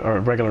garage, or a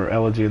regular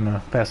Elegy in the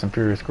Fast and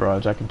Furious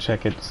garage. I can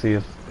check it to see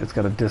if it's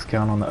got a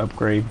discount on the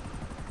upgrade.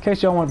 In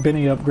case y'all want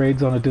Benny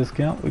upgrades on a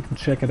discount, we can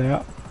check it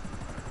out.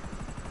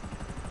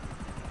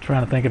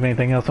 Trying to think of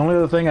anything else. The only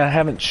other thing I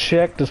haven't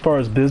checked as far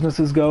as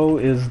businesses go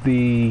is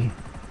the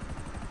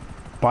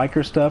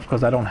biker stuff,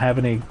 because I don't have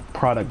any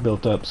product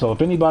built up. So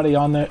if anybody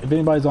on there, if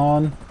anybody's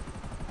on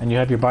and you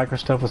have your biker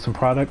stuff with some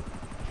product,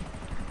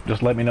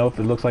 just let me know if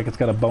it looks like it's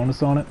got a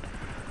bonus on it.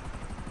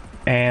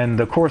 And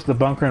of course the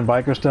bunker and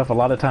biker stuff, a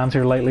lot of times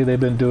here lately they've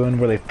been doing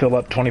where they fill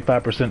up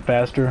 25%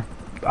 faster.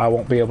 I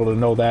won't be able to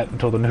know that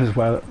until the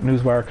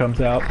newswire comes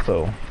out,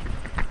 so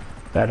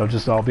that'll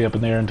just all be up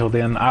in there until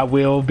then. I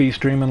will be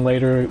streaming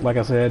later, like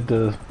I said,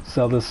 to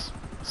sell this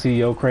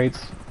CEO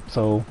crates,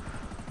 so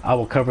I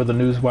will cover the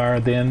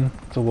newswire then,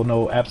 so we'll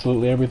know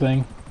absolutely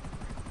everything.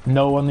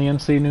 No on the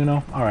MC,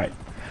 Nuno? Alright.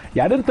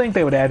 Yeah, I didn't think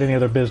they would add any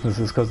other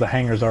businesses because the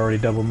hangar's already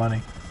double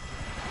money.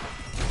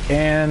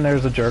 And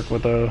there's a jerk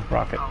with a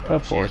rocket,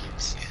 of course.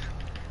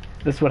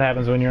 This is what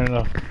happens when you're in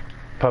a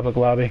public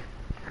lobby.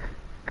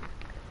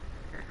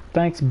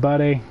 Thanks,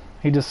 buddy.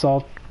 He just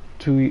saw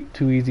two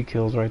easy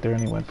kills right there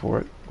and he went for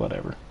it.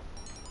 Whatever.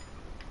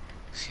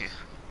 Yeah.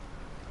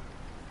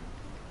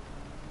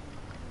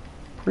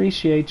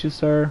 Appreciate you,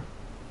 sir.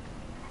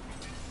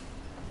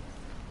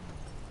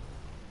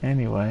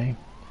 Anyway.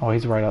 Oh,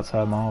 he's right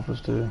outside my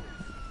office, too.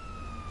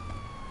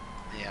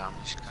 Yeah, I'm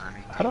just kind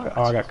of... How do I...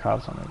 Oh, I got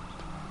cops on it.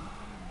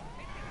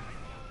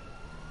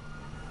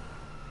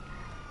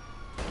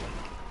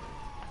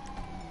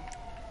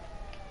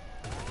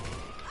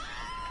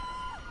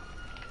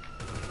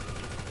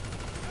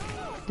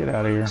 Get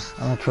out of here.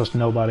 I don't trust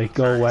nobody.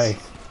 Go away.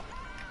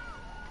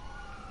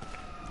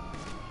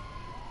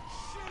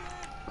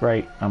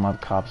 Great, I'm on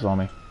cops on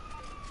me.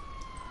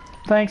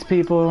 Thanks,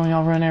 people.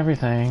 Y'all run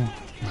everything.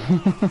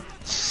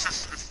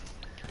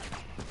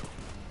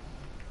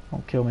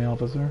 Don't kill me,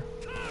 officer.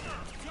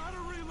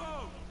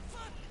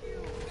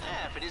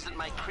 If it isn't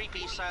my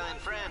creepy silent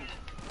friend.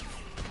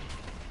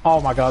 Oh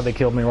my god, they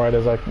killed me right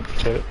as I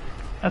said it.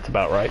 That's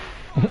about right.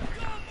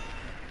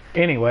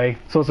 Anyway,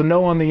 so it's a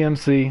no on the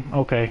MC.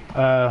 Okay.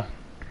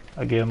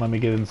 Again, let me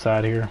get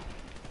inside here.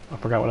 I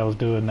forgot what I was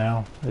doing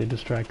now. They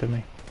distracted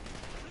me.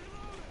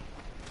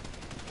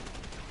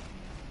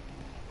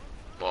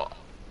 What?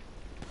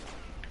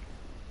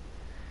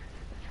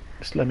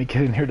 Just let me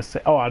get in here to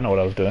say... Oh, I know what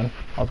I was doing.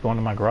 I was going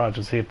to my garage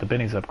to see if the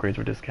Benny's upgrades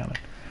were discounted.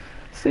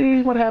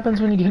 See what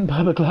happens when you get in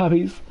public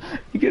lobbies?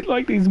 You get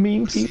like these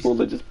mean people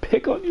that just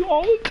pick on you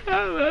all the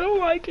time. I don't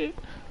like it.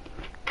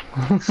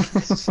 You'll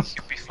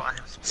be fine.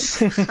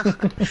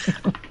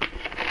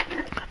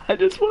 I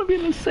just want to be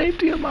in the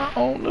safety of my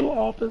own little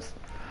office.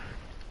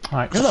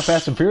 Alright, here's a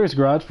Fast and Furious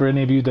garage for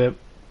any of you that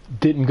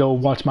didn't go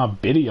watch my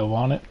video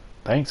on it.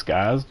 Thanks,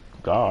 guys.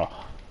 God.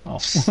 Oh.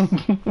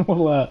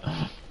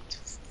 Well,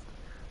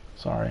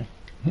 sorry.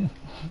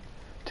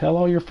 Tell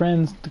all your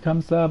friends to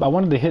come sub. I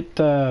wanted to hit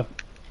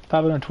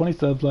 520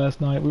 subs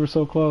last night. We were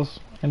so close.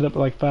 Ended up at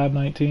like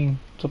 519.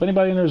 So if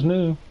anybody in there is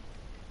new,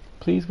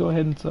 please go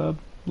ahead and sub.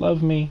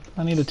 Love me.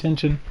 I need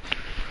attention.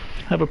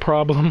 I have a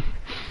problem.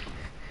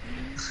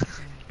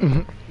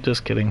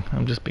 Just kidding.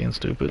 I'm just being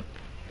stupid.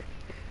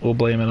 We'll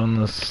blame it on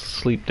the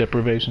sleep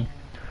deprivation.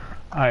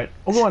 Alright,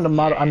 we'll go into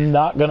model. I'm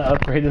not going to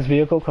upgrade this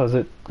vehicle because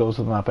it goes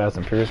with my Fast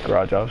and Furious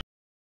garage. I'll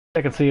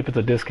check and see if it's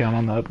a discount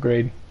on the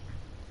upgrade.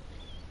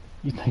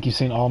 You think you've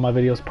seen all my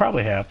videos?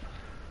 Probably have.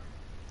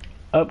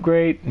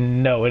 Upgrade?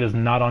 No, it is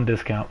not on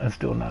discount. It's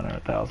still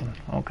 900,000.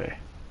 Okay.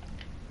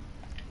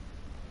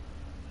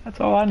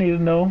 That's all I need to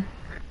know.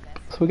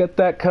 So we got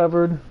that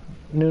covered.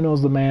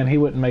 Nuno's the man. He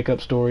wouldn't make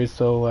up stories,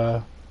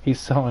 so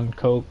he's selling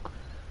coke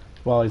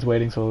while he's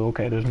waiting. So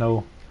okay, there's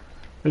no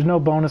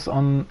bonus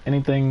on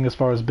anything as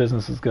far as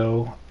businesses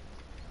go.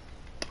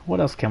 What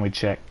else can we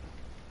check?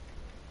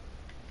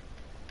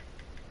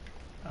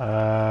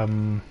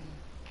 Oh,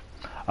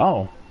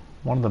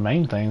 one of the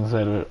main things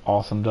that are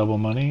awesome double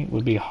money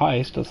would be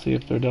heist. Let's see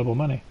if they're double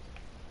money.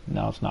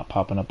 No, it's not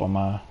popping up on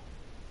my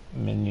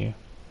menu.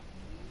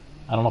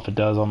 I don't know if it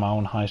does on my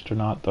own heist or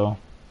not, though.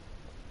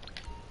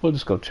 We'll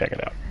just go check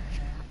it out.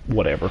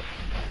 Whatever.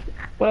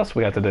 What else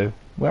we got to do?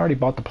 We already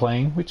bought the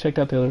plane. We checked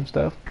out the other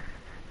stuff.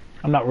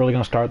 I'm not really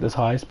going to start this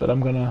heist, but I'm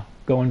going to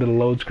go into the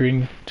load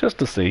screen just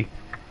to see.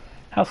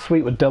 How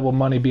sweet would double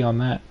money be on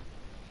that?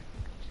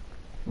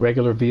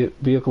 Regular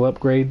vehicle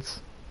upgrades.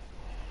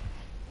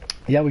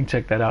 Yeah, we can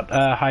check that out.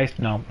 Heist,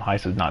 no,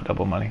 heist is not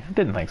double money. I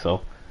didn't think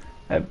so.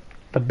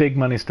 The big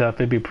money stuff,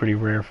 it'd be pretty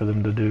rare for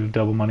them to do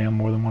double money on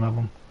more than one of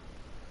them.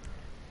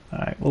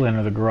 Alright, we'll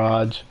enter the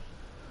garage.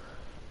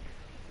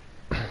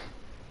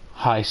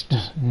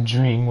 Heist,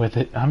 dream with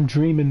it. I'm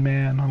dreaming,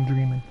 man, I'm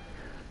dreaming.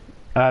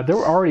 There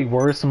already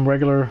were some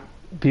regular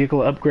vehicle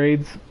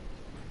upgrades.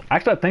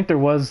 Actually, I think there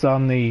was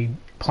on the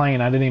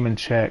plane. I didn't even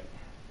check.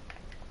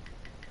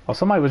 Oh,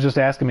 somebody was just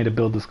asking me to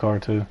build this car,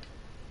 too.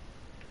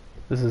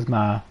 This is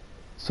my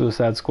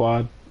Suicide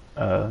Squad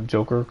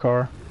Joker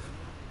car.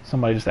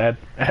 Somebody just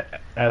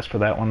asked for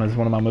that one as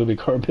one of my movie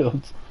car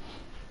builds.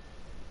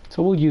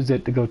 So we'll use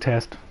it to go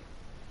test.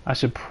 I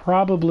should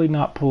probably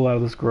not pull out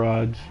of this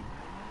garage.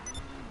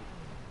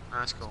 No,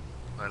 that's cool.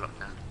 Go lock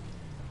down.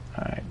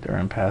 Alright, they're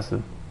in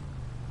passive.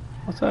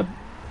 What's up?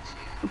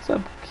 What's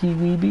up,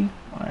 Kiwibi?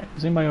 Alright,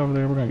 is anybody over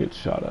there? We're gonna get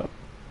shot up.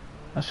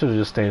 I should have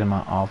just stayed in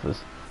my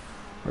office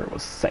where it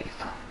was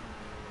safe.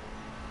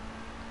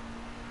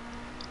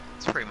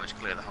 It's pretty much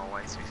clear the whole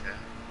way, to be fair.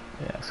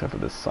 Yeah, except for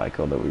this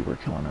psycho that we were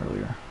killing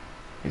earlier.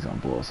 He's gonna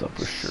blow us up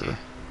for sure.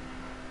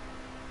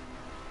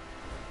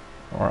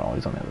 Or oh,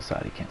 he's on the other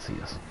side. He can't see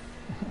us.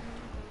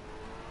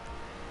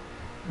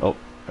 Oh,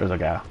 there's a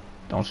guy.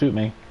 Don't shoot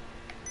me.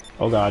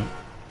 Oh god.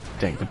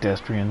 Tank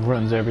pedestrian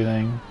runs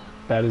everything.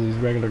 Bad as these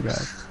regular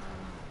guys.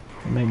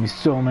 It made me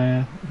so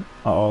mad.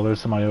 Uh-oh,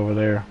 there's somebody over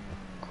there.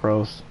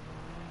 Gross.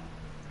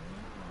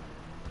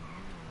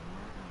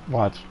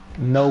 Watch.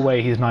 No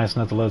way he's nice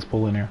enough to let us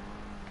pull in here.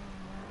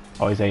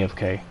 Oh, he's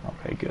AFK.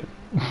 Okay, good.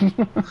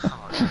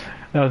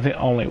 That was the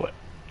only way.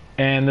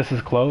 And this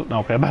is closed?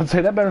 Okay, I'm about to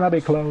say, that better not be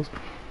closed.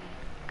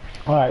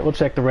 Alright, we'll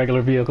check the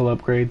regular vehicle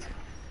upgrades.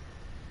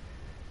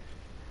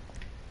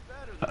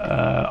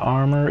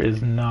 Armor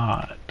is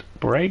not.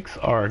 Brakes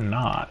are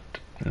not.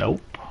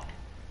 Nope.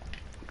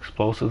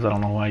 Explosives, I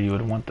don't know why you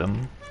would want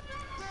them.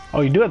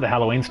 Oh, you do have the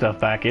Halloween stuff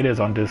back. It is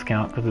on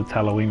discount because it's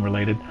Halloween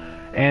related.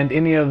 And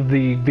any of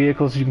the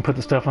vehicles, you can put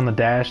the stuff on the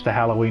dash. The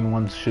Halloween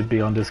ones should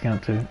be on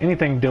discount too.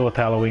 Anything to deal with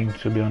Halloween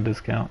should be on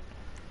discount.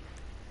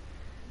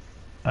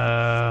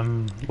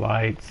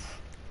 Lights.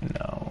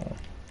 No.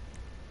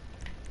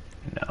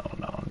 No,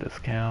 not on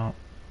discount.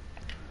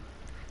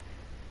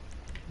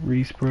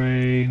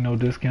 Respray, no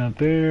discount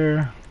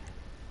there.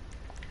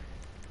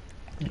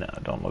 No,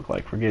 don't look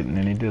like we're getting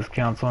any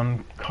discounts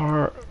on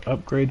car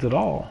upgrades at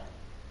all.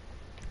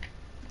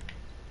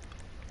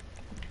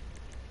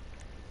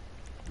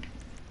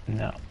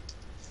 No.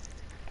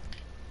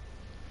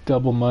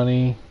 Double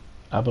money,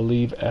 I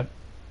believe, at...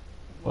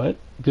 What?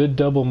 Good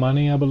double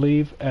money, I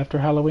believe, after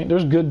Halloween.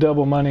 There's good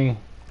double money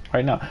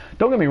right now.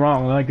 Don't get me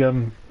wrong, like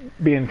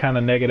being kind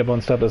of negative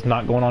on stuff that's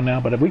not going on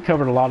now, but if we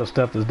covered a lot of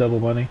stuff that's double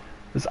money,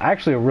 it's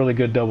actually a really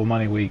good double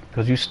money week,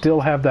 because you still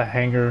have the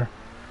hangar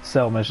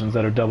sell missions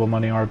that are double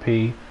money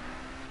RP.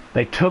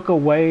 They took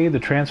away the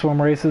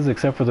transform races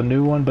except for the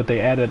new one, but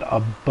they added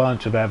a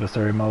bunch of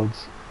adversary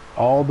modes.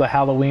 All the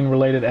Halloween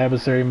related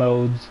adversary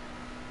modes,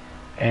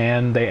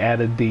 and they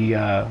added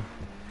the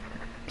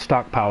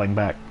stockpiling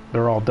back.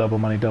 They're all double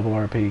money, double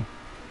RP.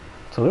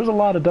 So there's a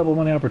lot of double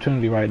money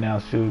opportunity right now.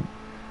 So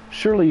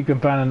surely you can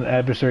find an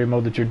adversary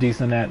mode that you're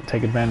decent at,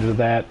 take advantage of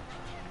that.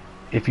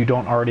 If you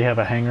don't already have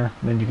a hangar,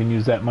 then you can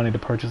use that money to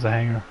purchase a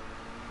hangar.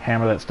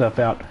 Hammer that stuff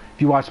out.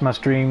 If you watched my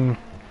stream,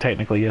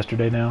 technically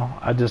yesterday now,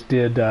 I just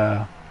did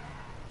a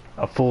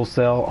full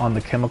sell on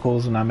the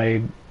chemicals and I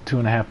made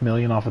 2.5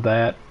 million off of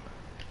that.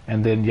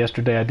 And then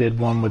yesterday I did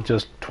one with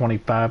just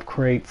 25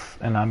 crates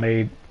and I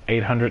made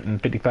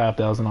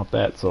 855,000 off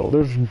that. So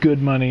there's good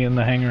money in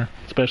the hangar,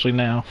 especially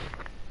now.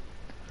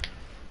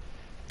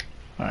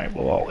 Alright,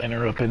 we'll all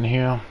enter up in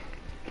here.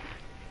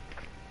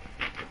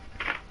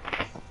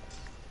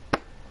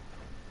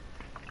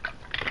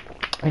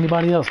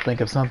 Anybody else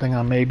think of something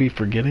I may be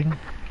forgetting?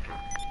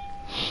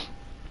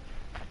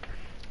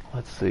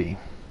 Let's see.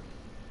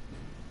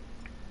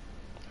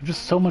 There's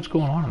just so much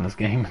going on in this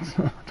game.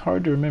 It's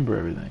hard to remember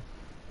everything.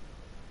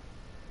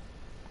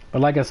 But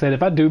like I said,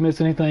 if I do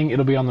miss anything,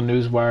 it'll be on the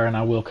newswire and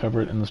I will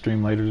cover it in the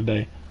stream later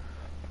today.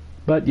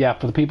 But yeah,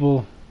 for the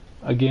people,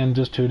 again,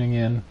 just tuning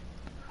in,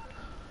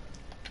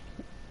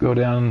 go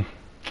down.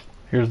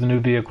 Here's the new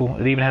vehicle.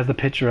 It even has the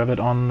picture of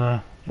it on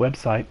the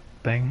website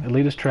thing.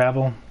 Elitist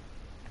Travel.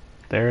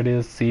 There it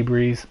is,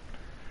 Seabreeze.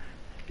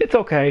 It's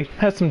okay.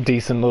 Has some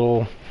decent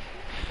little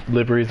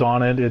liveries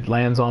on it. It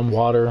lands on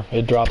water.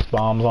 It drops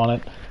bombs on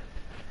it.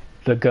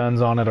 The guns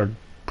on it are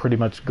pretty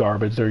much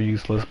garbage. They're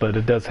useless, but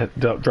it does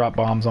drop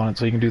bombs on it,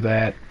 so you can do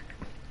that.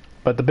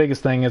 But the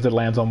biggest thing is it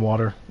lands on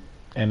water,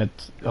 and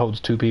it holds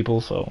 2 people,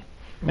 so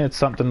it's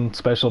something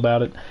special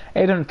about it.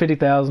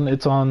 850,000.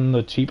 It's on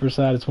the cheaper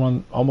side. It's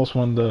almost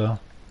one of the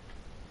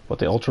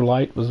the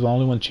ultralight was the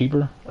only one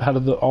cheaper out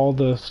of all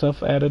the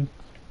stuff added.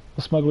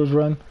 The Smuggler's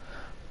Run.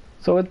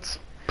 So it's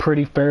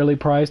pretty fairly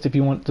priced if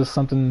you want just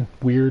something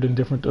weird and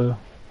different to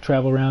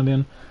travel around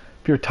in.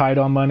 If you're tight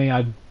on money,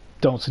 I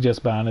don't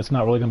suggest buying it. It's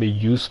not really going to be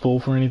useful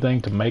for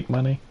anything to make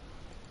money.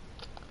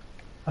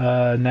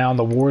 Now on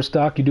the war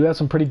stock, you do have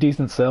some pretty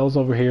decent sales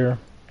over here.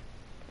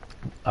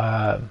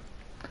 The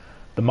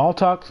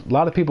Maltok, a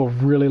lot of people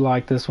really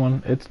like this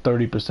one. It's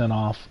 30%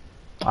 off.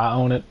 I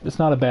own it. It's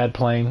not a bad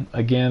plane.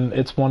 Again,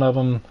 it's one of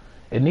them.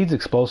 It needs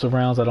explosive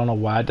rounds. I don't know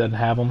why it doesn't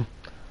have them.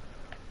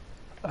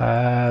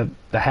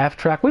 The half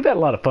track, we've had a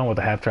lot of fun with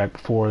the half track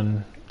before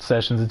in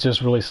sessions. It's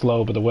just really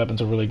slow, but the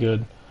weapons are really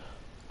good.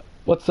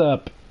 What's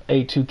up,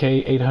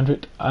 A2K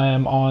 800? I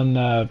am on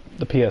the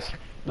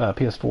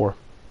PS4.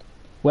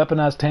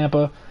 Weaponized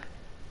Tampa.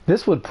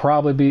 This would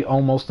probably be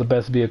almost the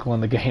best vehicle in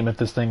the game if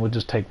this thing would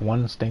just take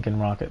one stinking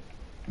rocket.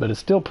 But it's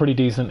still pretty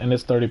decent, and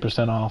it's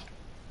 30% off.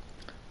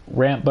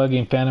 Ramp Buggy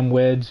and Phantom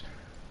Wedge,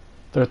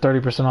 they're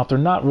 30% off. They're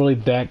not really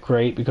that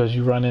great because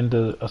you run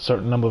into a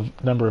certain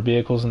number of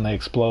vehicles and they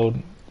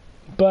explode.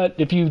 But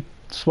if you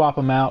swap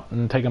them out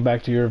and take them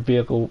back to your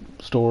vehicle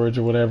storage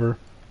or whatever,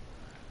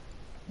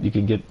 you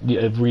can get,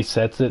 it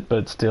resets it,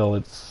 but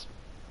still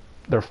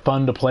they're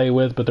fun to play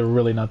with, but they're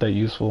really not that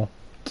useful.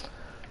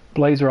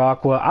 Blazer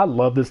Aqua, I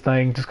love this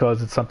thing just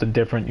because it's something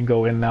different. You can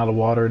go in and out of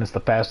water, and it's the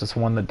fastest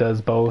one that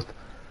does both.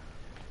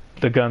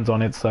 The guns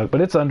on it suck, but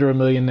it's under $1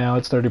 million now.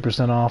 It's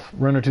 30% off.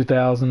 Runner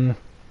 2000,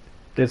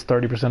 it's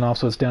 30% off,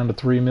 so it's down to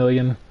 $3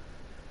 million.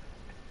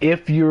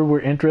 If you were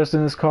interested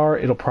in this car,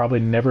 it'll probably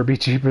never be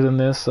cheaper than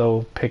this,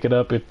 so pick it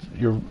up if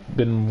you've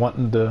been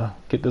wanting to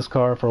get this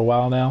car for a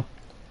while now.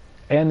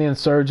 And the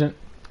Insurgent,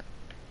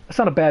 it's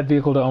not a bad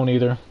vehicle to own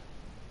either.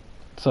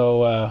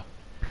 So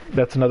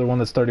that's another one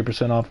that's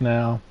 30% off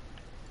now.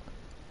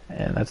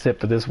 And that's it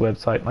for this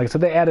website. Like I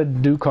said, they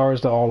added new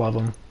cars to all of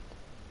them.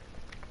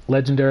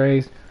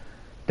 Legendaries,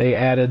 they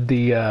added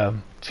the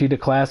Cheetah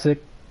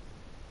Classic.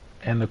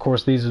 And of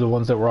course, these are the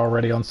ones that were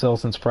already on sale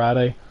since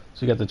Friday.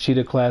 So you got the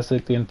Cheetah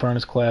Classic, the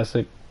Infernus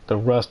Classic, the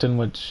Rustin,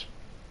 which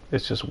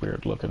it's just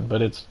weird looking,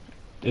 but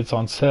it's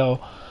on sale.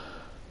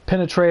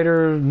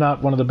 Penetrator,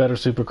 not one of the better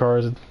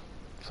supercars,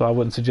 so I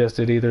wouldn't suggest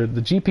it either.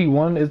 The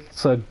GP1,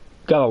 it's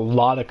got a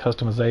lot of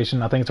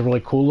customization. I think it's a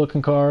really cool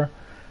looking car.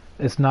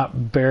 It's not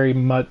very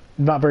good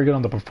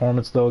on the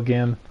performance though.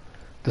 Again,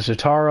 the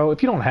Shitaro,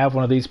 if you don't have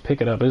one of these,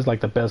 pick it up. It's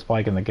like the best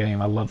bike in the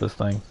game. I love this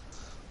thing.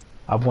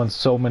 I've won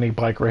so many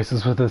bike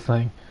races with this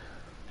thing.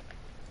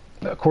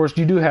 Of course,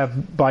 you do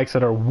have bikes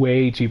that are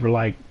way cheaper,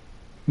 like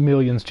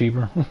millions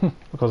cheaper,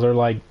 because they're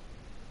like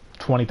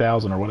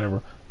 20,000 or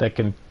whatever, that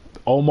can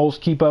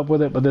almost keep up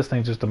with it, but this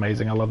thing's just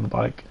amazing. I love the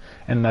bike,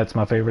 and that's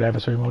my favorite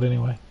adversary mode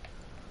anyway.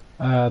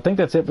 I think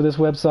that's it for this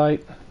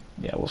website.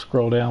 Yeah, we'll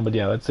scroll down, but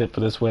yeah, that's it for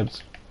this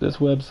website.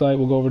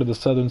 We'll go over to the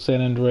Southern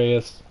San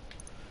Andreas.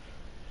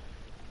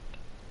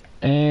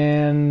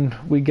 And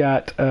we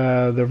got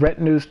the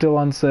Retinue still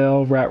on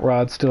sale, Rat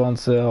Rod still on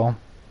sale,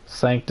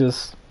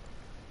 Sanctus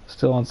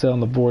still on sale,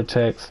 and the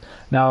Vortex.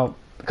 Now,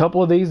 a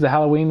couple of these, the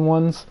Halloween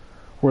ones,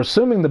 we're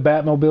assuming the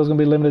Batmobile is going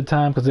to be limited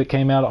time because it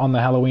came out on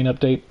the Halloween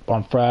update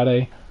on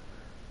Friday.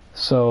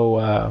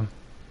 So,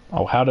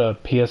 how to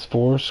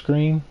PS4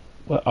 screen?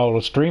 Oh,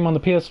 to stream on the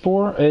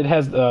PS4? It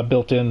has a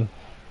built-in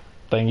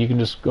thing. You can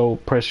just go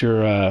press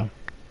your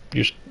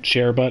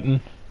share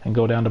button and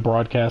go down to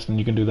broadcast, and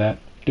you can do that.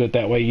 Do it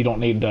that way. You don't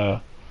need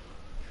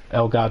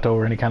Elgato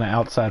or any kind of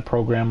outside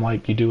program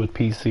like you do with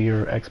PC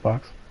or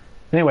Xbox.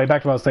 Anyway,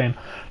 back to what I was saying.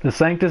 The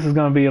Sanctus is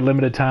going to be a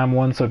limited time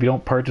one, so if you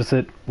don't purchase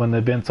it when the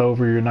event's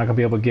over, you're not going to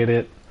be able to get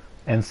it.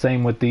 And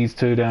same with these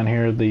two down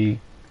here, the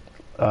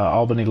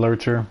Albany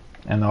Lurcher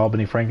and the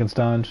Albany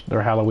Frankenstein.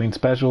 They're Halloween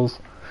specials.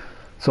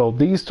 So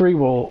these three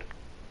will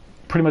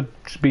pretty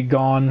much be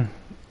gone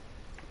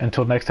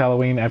until next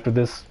Halloween after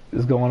this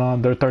is going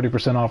on. They're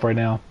 30% off right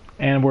now.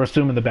 And we're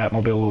assuming the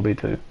Batmobile will be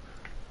too.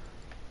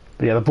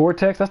 But yeah, the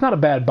Vortex, that's not a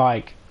bad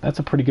bike. That's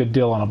a pretty good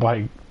deal on a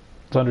bike.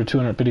 It's under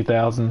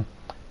 $250,000.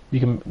 You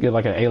can get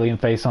like an alien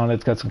face on it.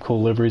 It's got some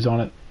cool liveries on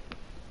it.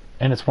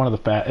 And it's one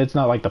of the it's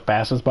not like the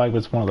fastest bike, but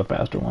it's one of the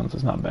faster ones.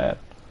 It's not bad.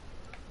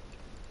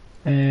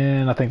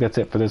 And I think that's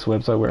it for this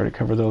website. We already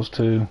covered those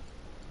two.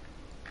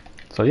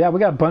 So yeah, we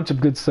got a bunch of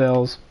good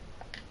sales.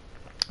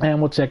 And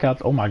we'll check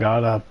out, oh my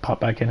god, I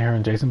popped back in here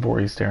and Jason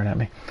Voorhees staring at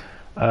me.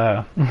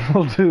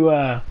 We'll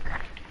do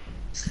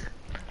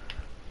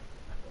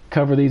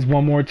cover these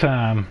one more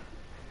time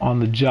on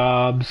the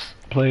jobs,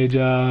 play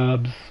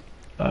jobs,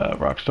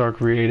 Rockstar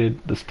created.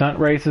 The stunt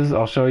races,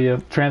 I'll show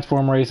you.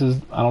 Transform races,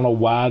 I don't know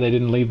why they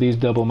didn't leave these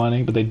double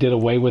money, but they did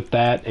away with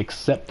that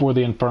except for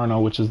the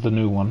Inferno, which is the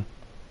new one.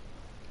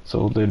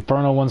 So the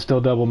Inferno one's still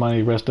double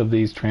money, the rest of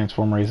these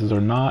transform races are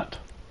not.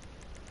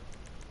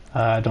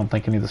 I don't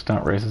think any of the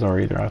stunt races are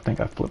either. I think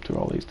I flipped through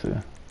all these too.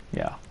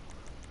 Yeah.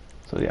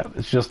 So yeah,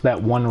 it's just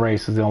that one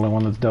race is the only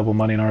one that's double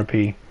money in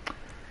RP.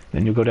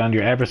 Then you'll go down to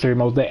your adversary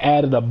modes. They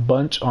added a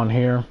bunch on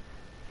here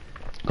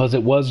because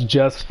it was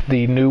just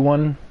the new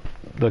one,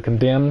 the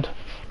Condemned.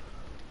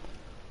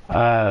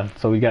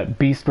 So we got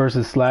Beast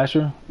versus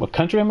Slasher. What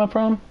country am I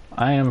from?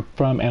 I am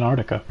from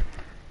Antarctica.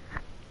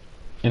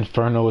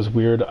 Inferno is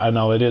weird. I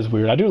know it is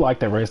weird. I do like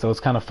that race though. It's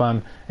kind of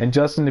fun. And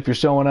Justin, if you're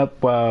showing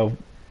up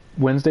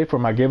Wednesday for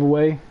my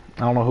giveaway, I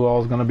don't know who all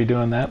is going to be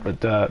doing that,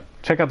 but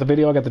check out the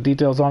video. I got the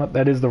details on it.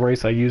 That is the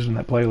race I used in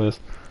that playlist,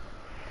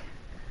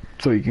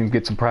 so you can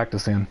get some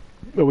practice in.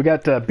 But we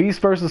got Beast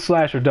versus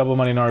Slasher, double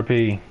money in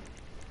RP.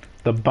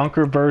 The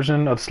bunker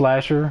version of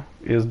Slasher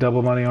is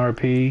double money in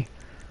RP.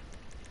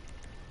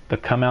 The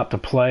Come Out to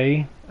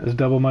Play is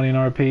double money in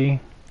RP.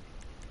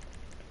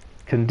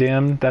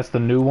 Condemned, that's the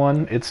new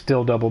one. It's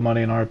still double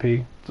money in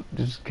RP. It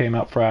just came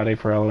out Friday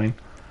for Halloween.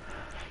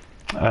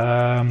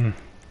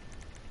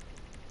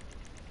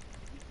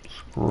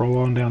 Scroll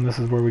on down. This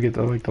is where we get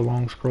the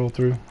long scroll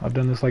through. I've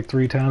done this like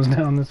 3 times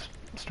now in this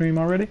stream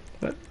already,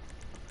 but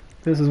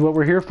this is what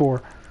we're here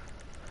for.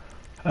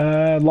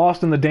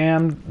 Lost in the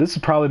Damned. This is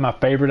probably my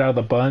favorite out of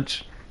the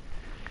bunch.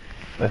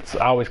 I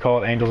always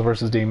call it Angels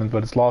versus Demons,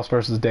 but it's Lost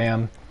versus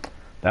Damned.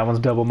 That one's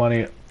double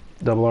money,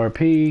 double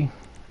RP.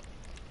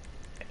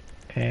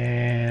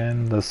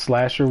 And the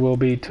Slasher will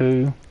be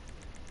too,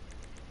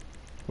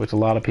 which a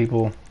lot of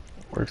people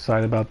were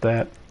excited about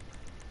that.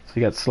 So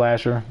you got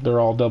Slasher. They're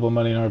all double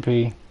money in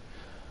RP.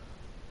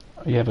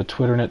 You have a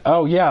Twitter net.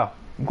 Oh yeah,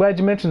 I'm glad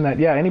you mentioned that.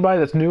 Yeah, anybody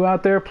that's new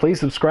out there, please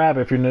subscribe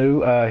if you're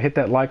new. Hit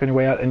that like on your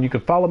way out, and you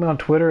can follow me on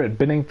Twitter at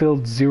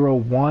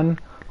Benningfield01.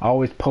 I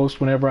always post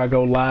whenever I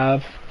go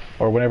live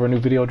or whenever a new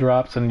video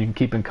drops, and you can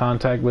keep in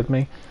contact with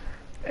me.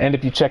 And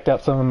if you checked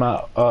out some of my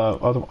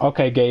other,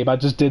 okay, Gabe, I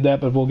just did that,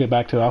 but we'll get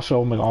back to it. I'll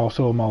show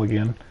them all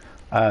again.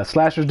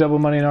 Slasher's double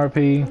money in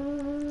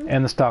RP,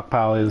 and the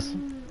stockpile is.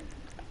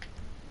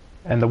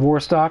 And the War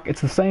Stock,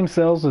 it's the same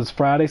sales as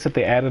Friday, except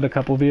they added a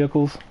couple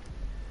vehicles.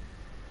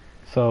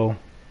 So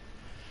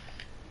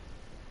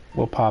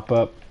we'll pop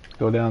up,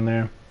 go down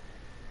there.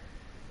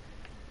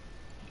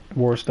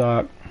 War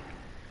Stock.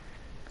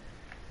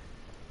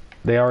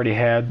 They already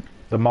had,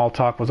 the Mall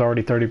Talk was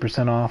already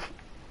 30% off.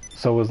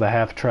 So was the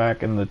Half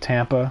Track and the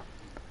Tampa.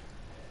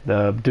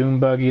 The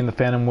Doom Buggy and the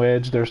Phantom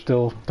Wedge, they're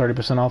still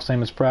 30% off,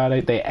 same as Friday.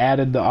 They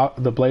added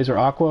the Blazer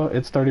Aqua,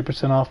 it's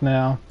 30% off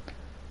now.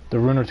 The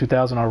Ruiner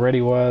 2000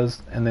 already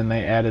was, and then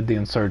they added the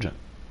Insurgent.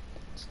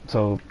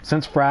 So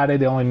since Friday,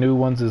 the only new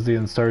ones is the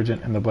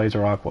Insurgent and the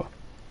Blazer Aqua.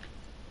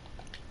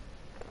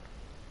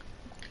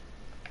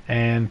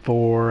 And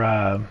for,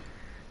 I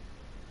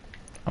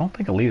don't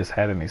think Elitas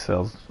had any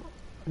sales.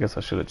 I guess I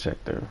should have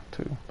checked there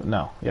too. But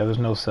no, yeah, there's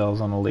no sales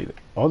on Elite.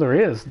 Oh, there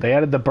is. They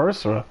added the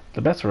Bursera,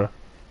 the Bessera.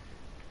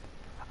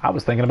 I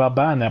was thinking about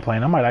buying that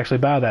plane. I might actually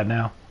buy that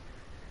now.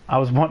 I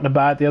was wanting to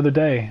buy it the other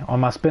day on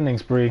my spending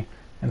spree.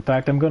 In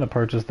fact, I'm going to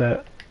purchase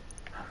that.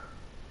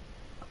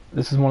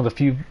 This is one of the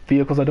few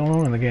vehicles I don't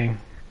own in the game.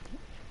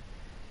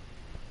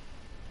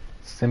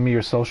 Send me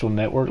your social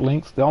network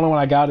links. The only one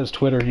I got is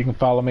Twitter. You can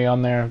follow me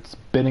on there. It's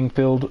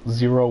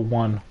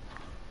Benningfield01.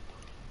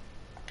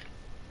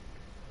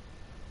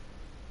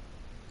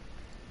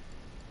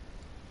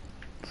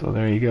 So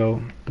there you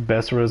go. The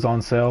Bessera is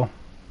on sale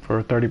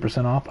for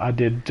 30% off. I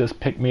did just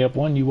pick me up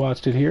one. You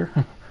watched it here.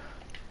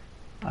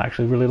 I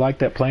actually really like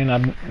that plane.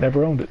 I've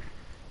never owned it.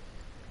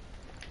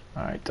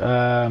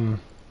 Alright,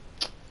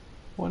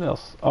 what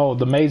else? Oh,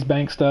 the Maze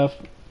Bank stuff.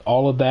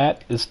 All of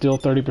that is still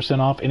 30%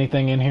 off.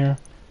 Anything in here.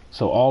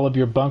 So all of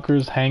your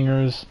bunkers,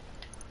 hangars,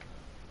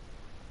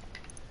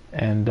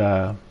 and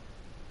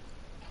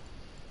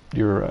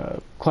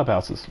your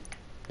clubhouses.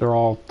 They're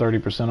all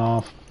 30%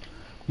 off.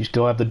 You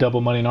still have the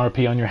double money and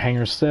RP on your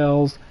hangar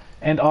cells.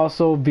 And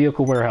also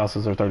vehicle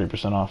warehouses are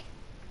 30% off.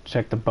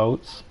 Check the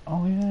boats.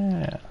 Oh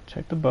yeah,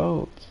 check the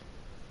boats.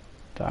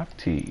 Dock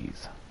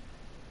tees.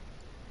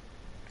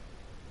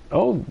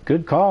 Oh,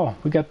 good call.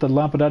 We got the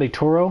Lampadati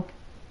Toro.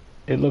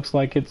 It looks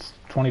like it's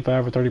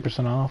 25 or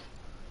 30% off.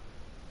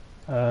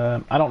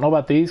 I don't know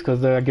about these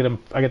because I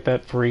get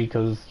that free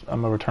because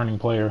I'm a returning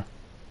player.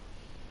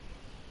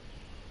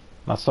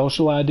 My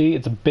social ID,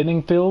 it's a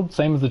Benningfield,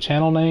 same as the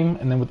channel name,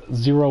 and then with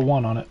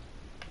 01 on it.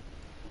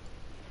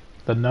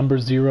 The number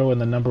 0 and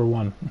the number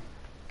 1.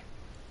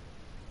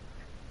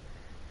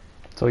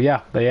 So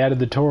yeah, they added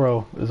the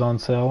Toro is on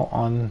sale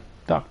on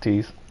dock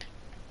tees.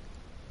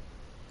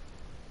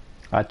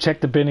 I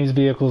checked the Benny's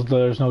vehicles.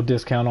 There's no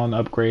discount on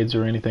upgrades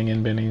or anything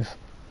in Benny's.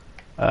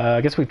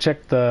 I guess we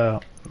checked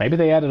the... Maybe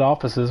they added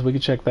offices. We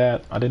could check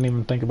that. I didn't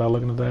even think about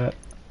looking at that.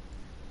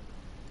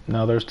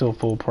 No, they're still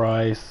full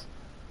price.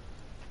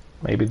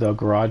 Maybe the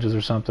garages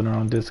or something are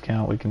on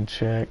discount. We can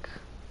check.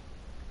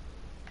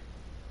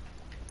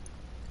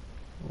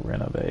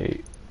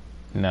 Renovate.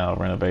 No,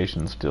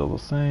 renovation's still the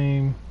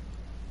same.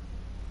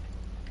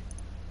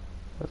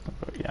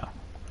 Yeah,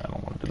 I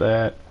don't want to do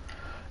that.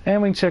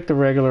 And we can check the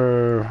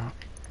regular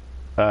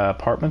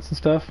apartments and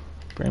stuff.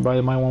 For anybody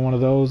that might want one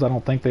of those, I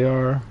don't think they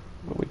are,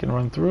 but we can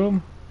run through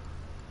them.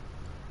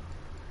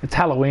 It's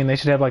Halloween. They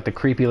should have like the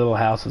creepy little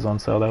houses on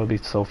sale. That would be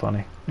so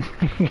funny.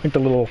 Like the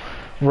little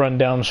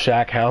rundown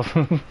shack house.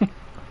 Yeah,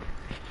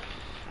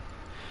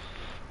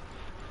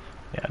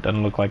 it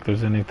doesn't look like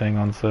there's anything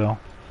on sale.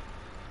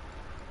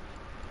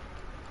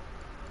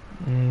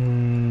 Nope.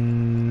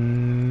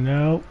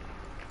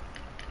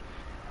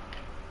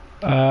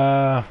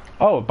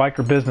 Oh,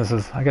 biker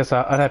businesses. I guess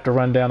I'd have to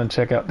run down and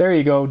check out. There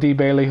you go. D.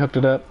 Bailey hooked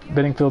it up.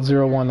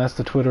 Benningfield01. That's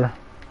the Twitter.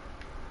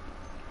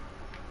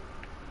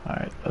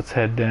 Alright, let's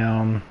head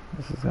down.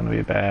 This is going to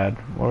be bad.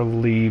 We'll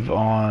leave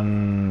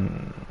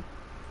on...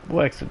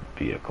 We'll exit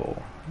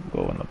vehicle.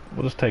 We'll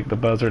just take the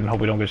buzzard and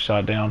hope we don't get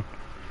shot down.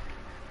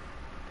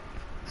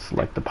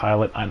 Select the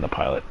pilot. I'm the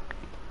pilot.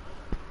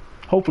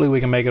 Hopefully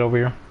we can make it over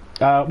here.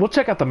 We'll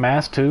check out the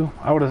mask too.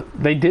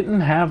 They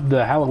didn't have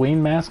the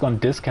Halloween mask on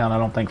discount, I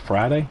don't think,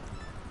 Friday.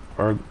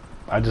 Or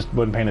I just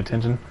wasn't paying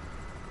attention.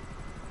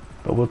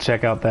 But we'll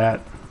check out that.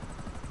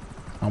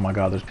 Oh my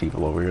god, there's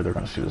people over here. They're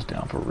going to shoot us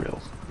down for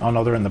reals. Oh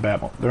no, they're in the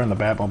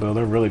Batmobile.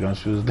 They're really going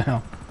to shoot us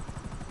down.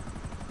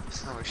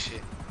 Oh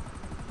shit.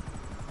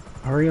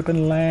 Hurry up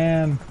and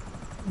land.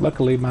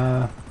 Luckily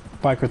my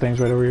biker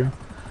thing's right over here.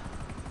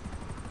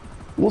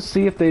 We'll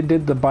see if they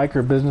did the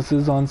biker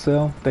businesses on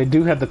sale. They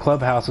do have the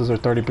clubhouses are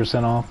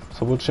 30% off.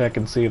 So we'll check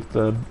and see if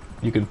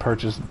you can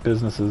purchase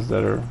businesses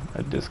that are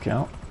at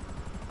discount.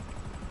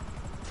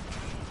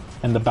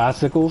 And the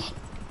bicycles.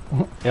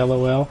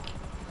 LOL.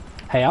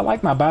 Hey, I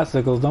like my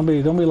bicycles. Don't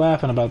be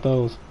laughing about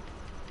those.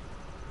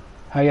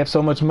 How you have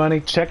so much money?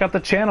 Check out the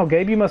channel,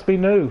 Gabe. You must be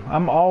new.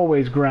 I'm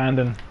always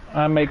grinding.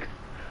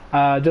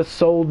 Just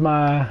sold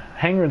my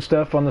hangar and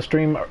stuff on the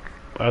stream.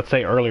 I'd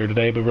say earlier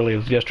today, but really it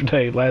was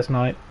yesterday, last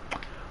night.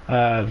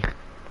 I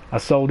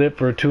sold it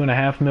for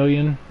 $2.5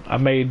 million.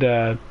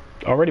 I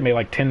already made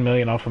like 10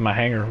 million off of my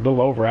hangar. A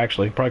little over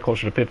actually. Probably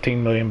closer to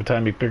 15 million by the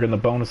time you figure in the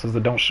bonuses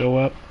that don't show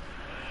up.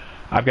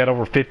 I've got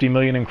over 50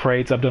 million in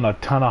crates. I've done a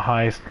ton of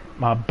heists.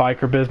 My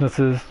biker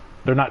businesses,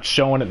 they're not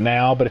showing it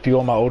now, but if you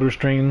go on my older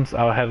streams,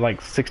 I had like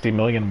 60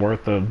 million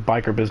worth of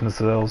biker business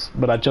sales.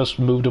 But I just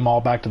moved them all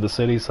back to the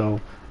city,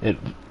 so it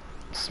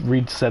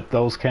reset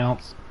those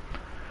counts.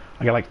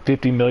 I got like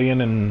 50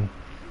 million in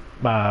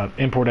my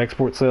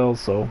import-export sales,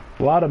 so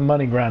a lot of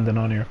money grinding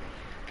on here.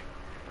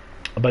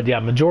 But yeah,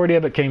 majority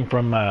of it came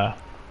from... oh,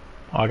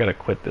 I gotta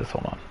quit this.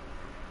 Hold on.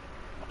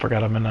 I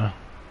forgot I'm in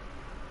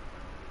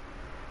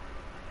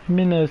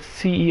a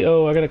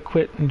CEO. I gotta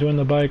quit and join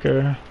the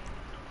biker.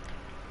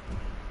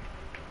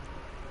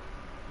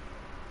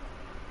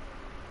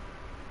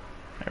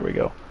 There we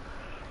go.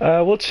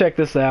 We'll check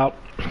this out.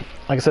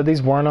 Like I said,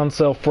 these weren't on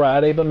sale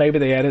Friday, but maybe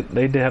they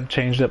did have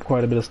changed up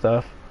quite a bit of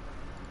stuff.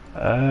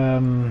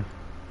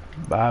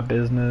 Buy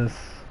business.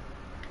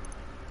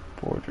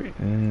 Forgery.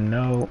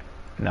 No,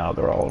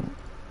 they're all...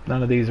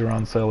 None of these are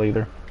on sale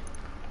either.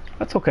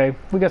 That's okay.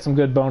 We got some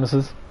good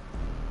bonuses.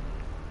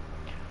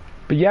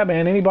 But yeah,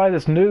 man, anybody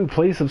that's new,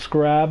 please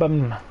subscribe.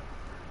 I'm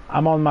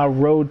on my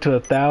road to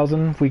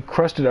 1,000. We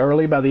crushed it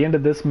early. By the end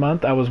of this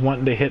month, I was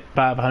wanting to hit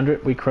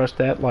 500. We crushed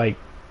that like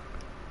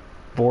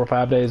 4 or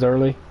 5 days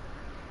early.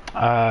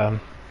 So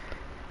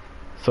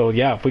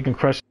yeah, if we can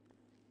crush the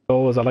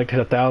goal, is I'd like to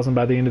hit 1,000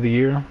 by the end of the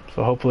year.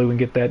 So hopefully we can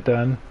get that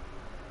done.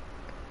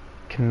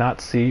 Cannot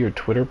see your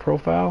Twitter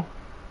profile.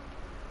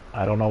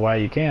 I don't know why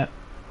you can't.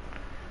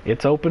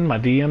 It's open. My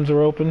DMs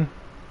are open.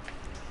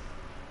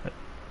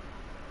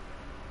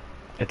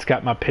 It's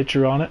got my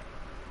picture on it.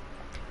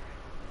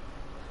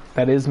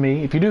 That is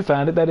me. If you do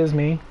find it, that is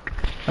me.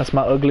 That's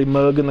my ugly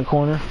mug in the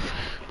corner.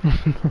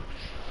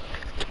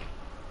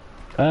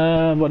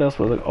 What else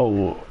was it?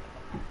 Oh,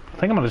 I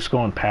think I'm gonna just go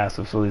on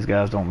passive so these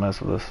guys don't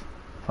mess with us.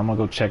 I'm gonna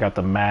go check out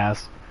the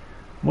mask.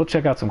 We'll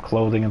check out some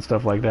clothing and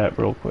stuff like that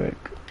real quick,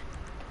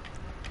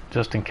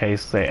 just in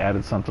case they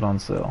added something on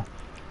sale.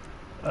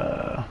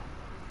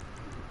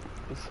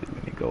 Let's see.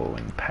 We need to go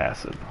in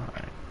passive. All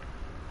right.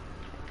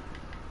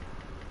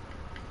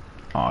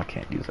 Oh, I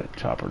can't use that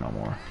chopper no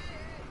more.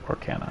 Or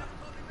can I?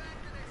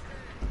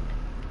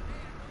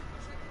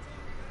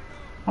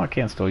 Oh, I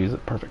can still use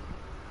it. Perfect.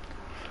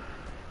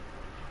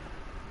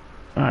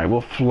 Alright,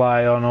 we'll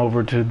fly on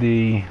over to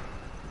the...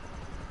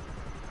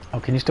 Oh,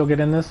 can you still get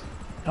in this?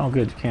 Oh,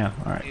 good, you can.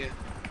 Alright. Yeah.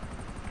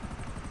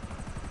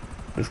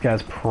 This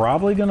guy's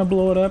probably going to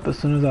blow it up as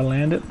soon as I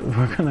land it.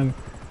 We're going to...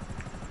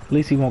 At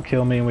least he won't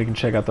kill me and we can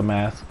check out the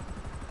mask.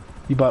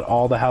 You bought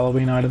all the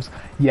Halloween items?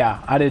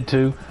 Yeah, I did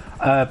too.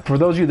 For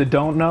those of you that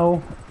don't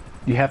know,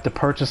 you have to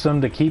purchase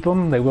them to keep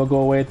them. They will go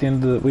away at the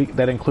end of the week.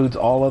 That includes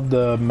all of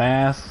the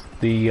masks,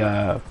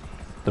 the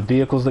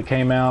vehicles that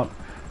came out,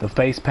 the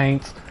face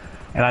paints.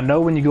 And I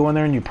know when you go in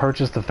there and you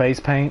purchase the face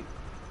paint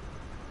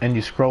and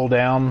you scroll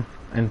down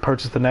and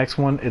purchase the next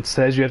one, it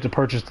says you have to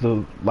purchase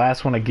the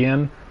last one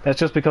again. That's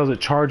just because it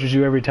charges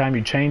you every time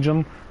you change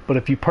them. But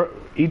if you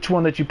each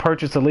one that you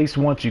purchase at least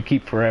once, you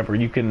keep forever.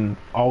 You can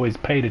always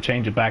pay to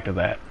change it back to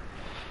that.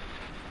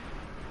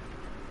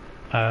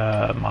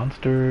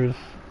 Monsters.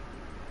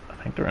 I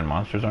think they're in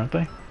monsters, aren't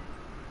they?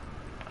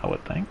 I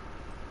would think.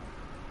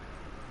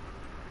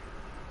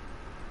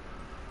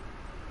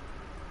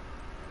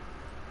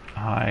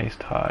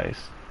 Heist.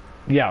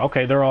 Yeah,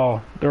 okay, they're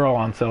all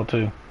on sale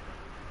too.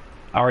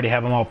 I already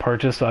have them all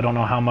purchased, so I don't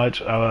know how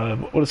much.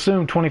 Would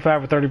assume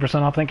 25 or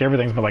 30% off. I think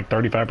everything's been like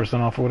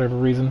 35% off for whatever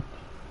reason.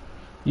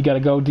 You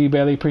gotta go, D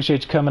Bailey.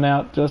 Appreciate you coming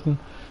out, Justin.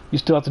 You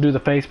still have to do the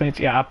face paints.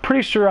 Yeah, I'm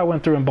pretty sure I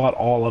went through and bought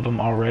all of them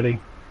already.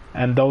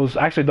 And those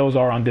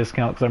are on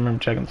discount because I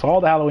remember checking. So all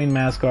the Halloween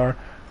masks are.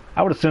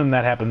 I would assume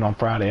that happened on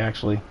Friday,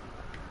 actually.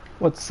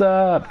 What's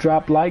up?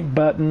 Drop like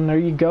button. There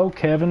you go,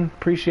 Kevin.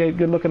 Appreciate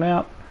good looking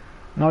out.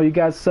 And all you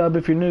guys sub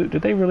if you're new.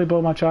 Did they really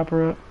blow my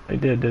chopper up? They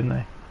did, didn't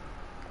they?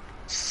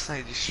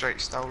 They just straight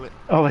stole it.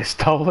 Oh, they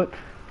stole it?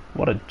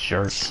 What a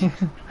jerk.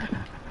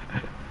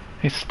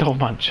 He stole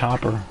my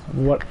chopper.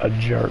 What a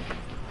jerk.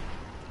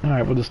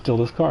 Alright, we'll just steal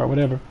this car,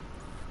 whatever.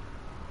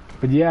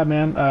 But yeah,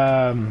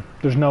 man,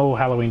 there's no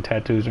Halloween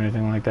tattoos or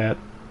anything like that,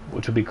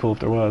 which would be cool if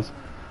there was.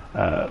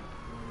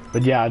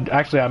 But yeah,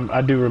 actually,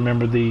 I do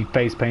remember the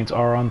face paints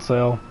are on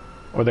sale,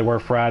 or they were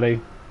Friday.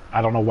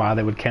 I don't know why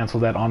they would cancel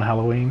that on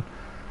Halloween.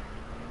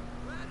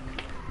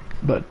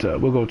 But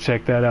we'll go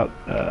check that out.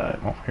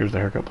 Oh, here's the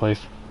haircut place.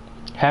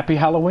 Happy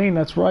Halloween,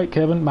 that's right,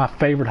 Kevin. My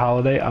favorite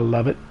holiday. I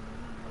love it.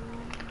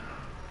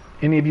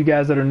 Any of you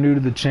guys that are new to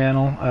the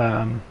channel,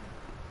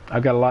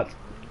 I've got a lot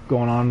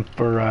going on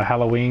for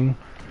Halloween.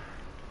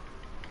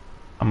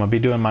 I'm going to be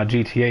doing my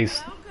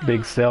GTA's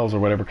big sales or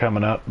whatever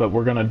coming up, but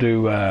we're going to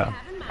do,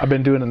 I've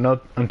been doing an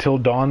Until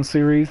Dawn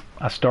series.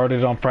 I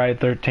started on Friday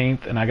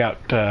 13th, and I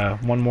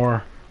got one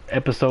more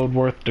episode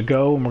worth to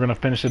go, and we're going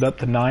to finish it up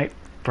tonight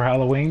for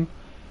Halloween.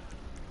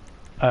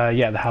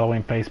 Yeah, the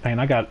Halloween face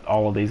paint. I got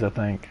all of these, I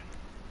think.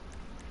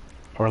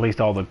 Or at least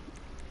all the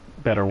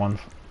better ones.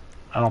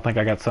 I don't think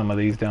I got some of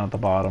these down at the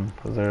bottom,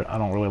 because I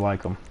don't really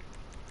like them.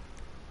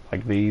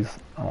 Like these.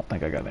 I don't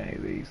think I got any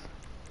of these.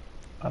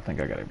 I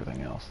think I got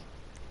everything else.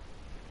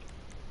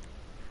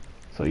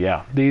 So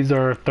yeah, these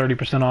are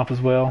 30% off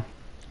as well.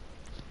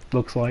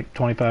 Looks like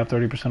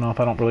 25-30% off.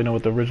 I don't really know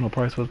what the original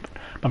price was, but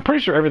I'm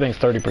pretty sure everything's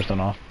 30%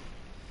 off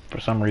for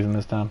some reason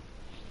this time.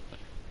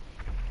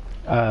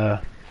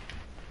 Alright,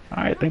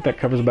 I think that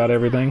covers about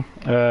everything.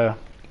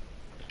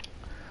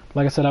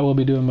 Like I said, I will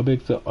be doing my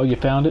big... Oh, you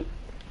found it?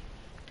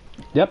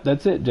 Yep,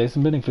 that's it.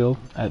 Jason Benningfield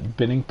at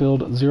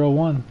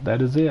Benningfield01.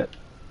 That is it.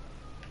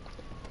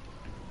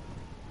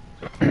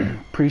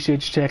 Appreciate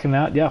you checking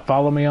out. Yeah,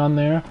 follow me on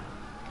there.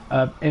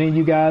 Any of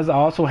you guys, I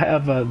also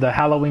have the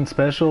Halloween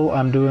special.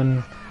 I'm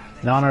doing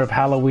in honor of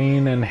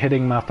Halloween and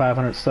hitting my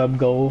 500 sub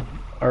goal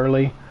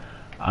early.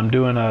 I'm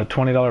doing a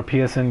 $20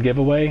 PSN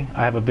giveaway.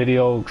 I have a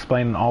video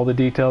explaining all the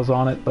details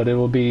on it, but it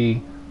will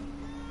be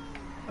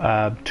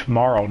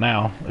tomorrow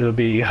now. It'll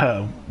be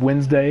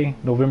Wednesday,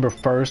 November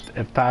 1st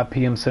at 5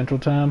 p.m. Central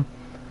Time.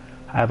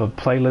 I have a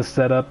playlist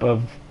set up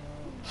of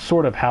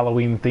sort of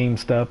Halloween themed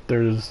stuff.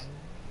 There's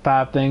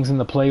 5 things in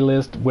the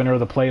playlist. Winner of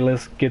the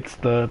playlist gets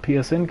the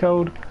PSN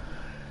code.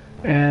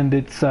 And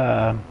it's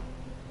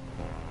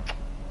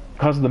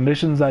because of the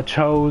missions I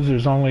chose,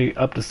 there's only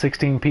up to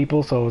 16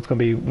 people, so it's gonna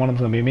be one of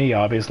them's gonna be me,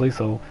 obviously.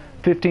 So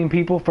 15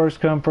 people,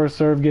 first come, first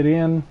serve, get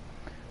in.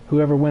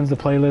 Whoever wins the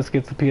playlist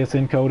gets the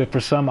PSN code. If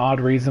for some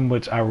odd reason,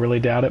 which I really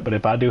doubt it, but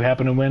if I do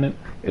happen to win it,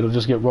 it'll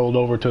just get rolled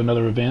over to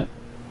another event.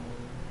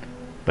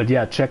 But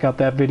yeah, check out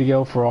that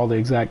video for all the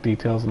exact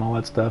details and all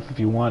that stuff if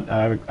you want.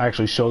 I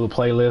actually show the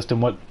playlist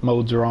and what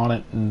modes are on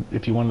it, and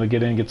if you wanted to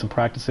get in and get some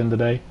practice in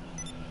today.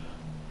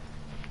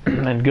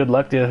 And good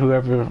luck to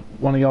whoever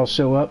one of y'all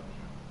show up.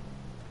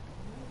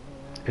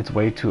 It's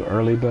way too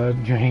early,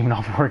 bud. You ain't even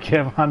off work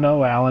yet. I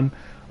know, Alan.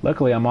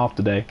 Luckily, I'm off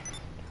today.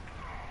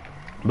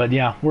 But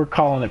yeah, we're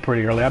calling it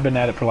pretty early. I've been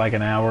at it for like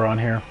an hour on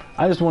here.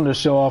 I just wanted to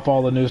show off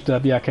all the new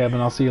stuff. Yeah, Kevin,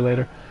 I'll see you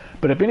later.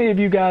 But if any of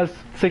you guys,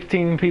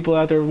 16 people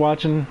out there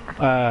watching,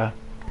 or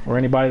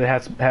anybody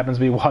that happens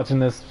to be watching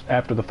this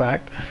after the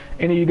fact,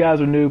 any of you guys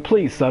are new,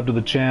 please sub to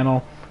the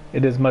channel.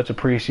 It is much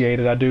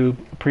appreciated. I do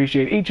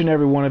appreciate each and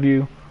every one of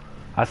you.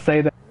 I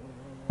say that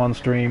on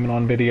stream and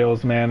on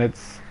videos, man.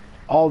 It's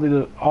all the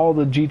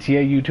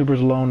GTA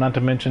YouTubers alone, not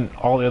to mention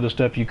all the other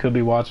stuff you could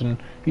be watching.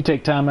 You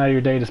take time out of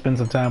your day to spend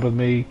some time with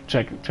me,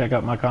 check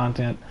out my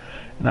content,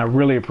 and I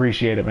really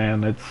appreciate it,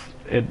 man.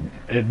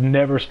 It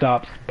never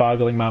stops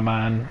boggling my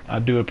mind. I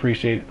do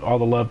appreciate all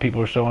the love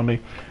people are showing me,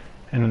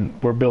 and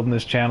we're building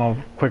this channel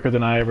quicker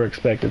than I ever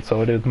expected,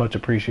 so it is much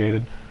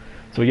appreciated.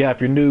 So yeah, if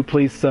you're new,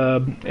 please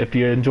sub. If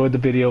you enjoyed the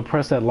video,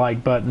 press that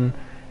like button.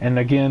 And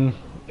again,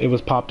 it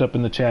was popped up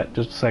in the chat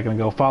just a second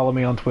ago. Follow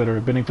me on Twitter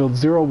at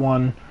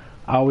Benningfield01.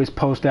 I always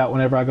post out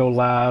whenever I go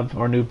live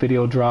or new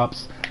video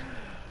drops.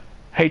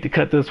 Hate to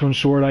cut this one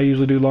short. I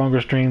usually do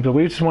longer streams, but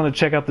we just want to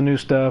check out the new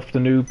stuff, the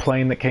new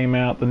plane that came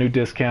out, the new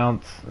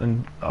discounts,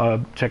 and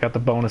check out the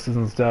bonuses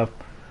and stuff.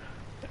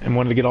 And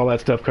wanted to get all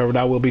that stuff covered.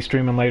 I will be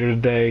streaming later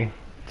today,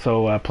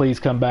 so please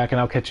come back and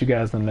I'll catch you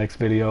guys in the next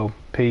video.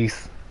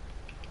 Peace.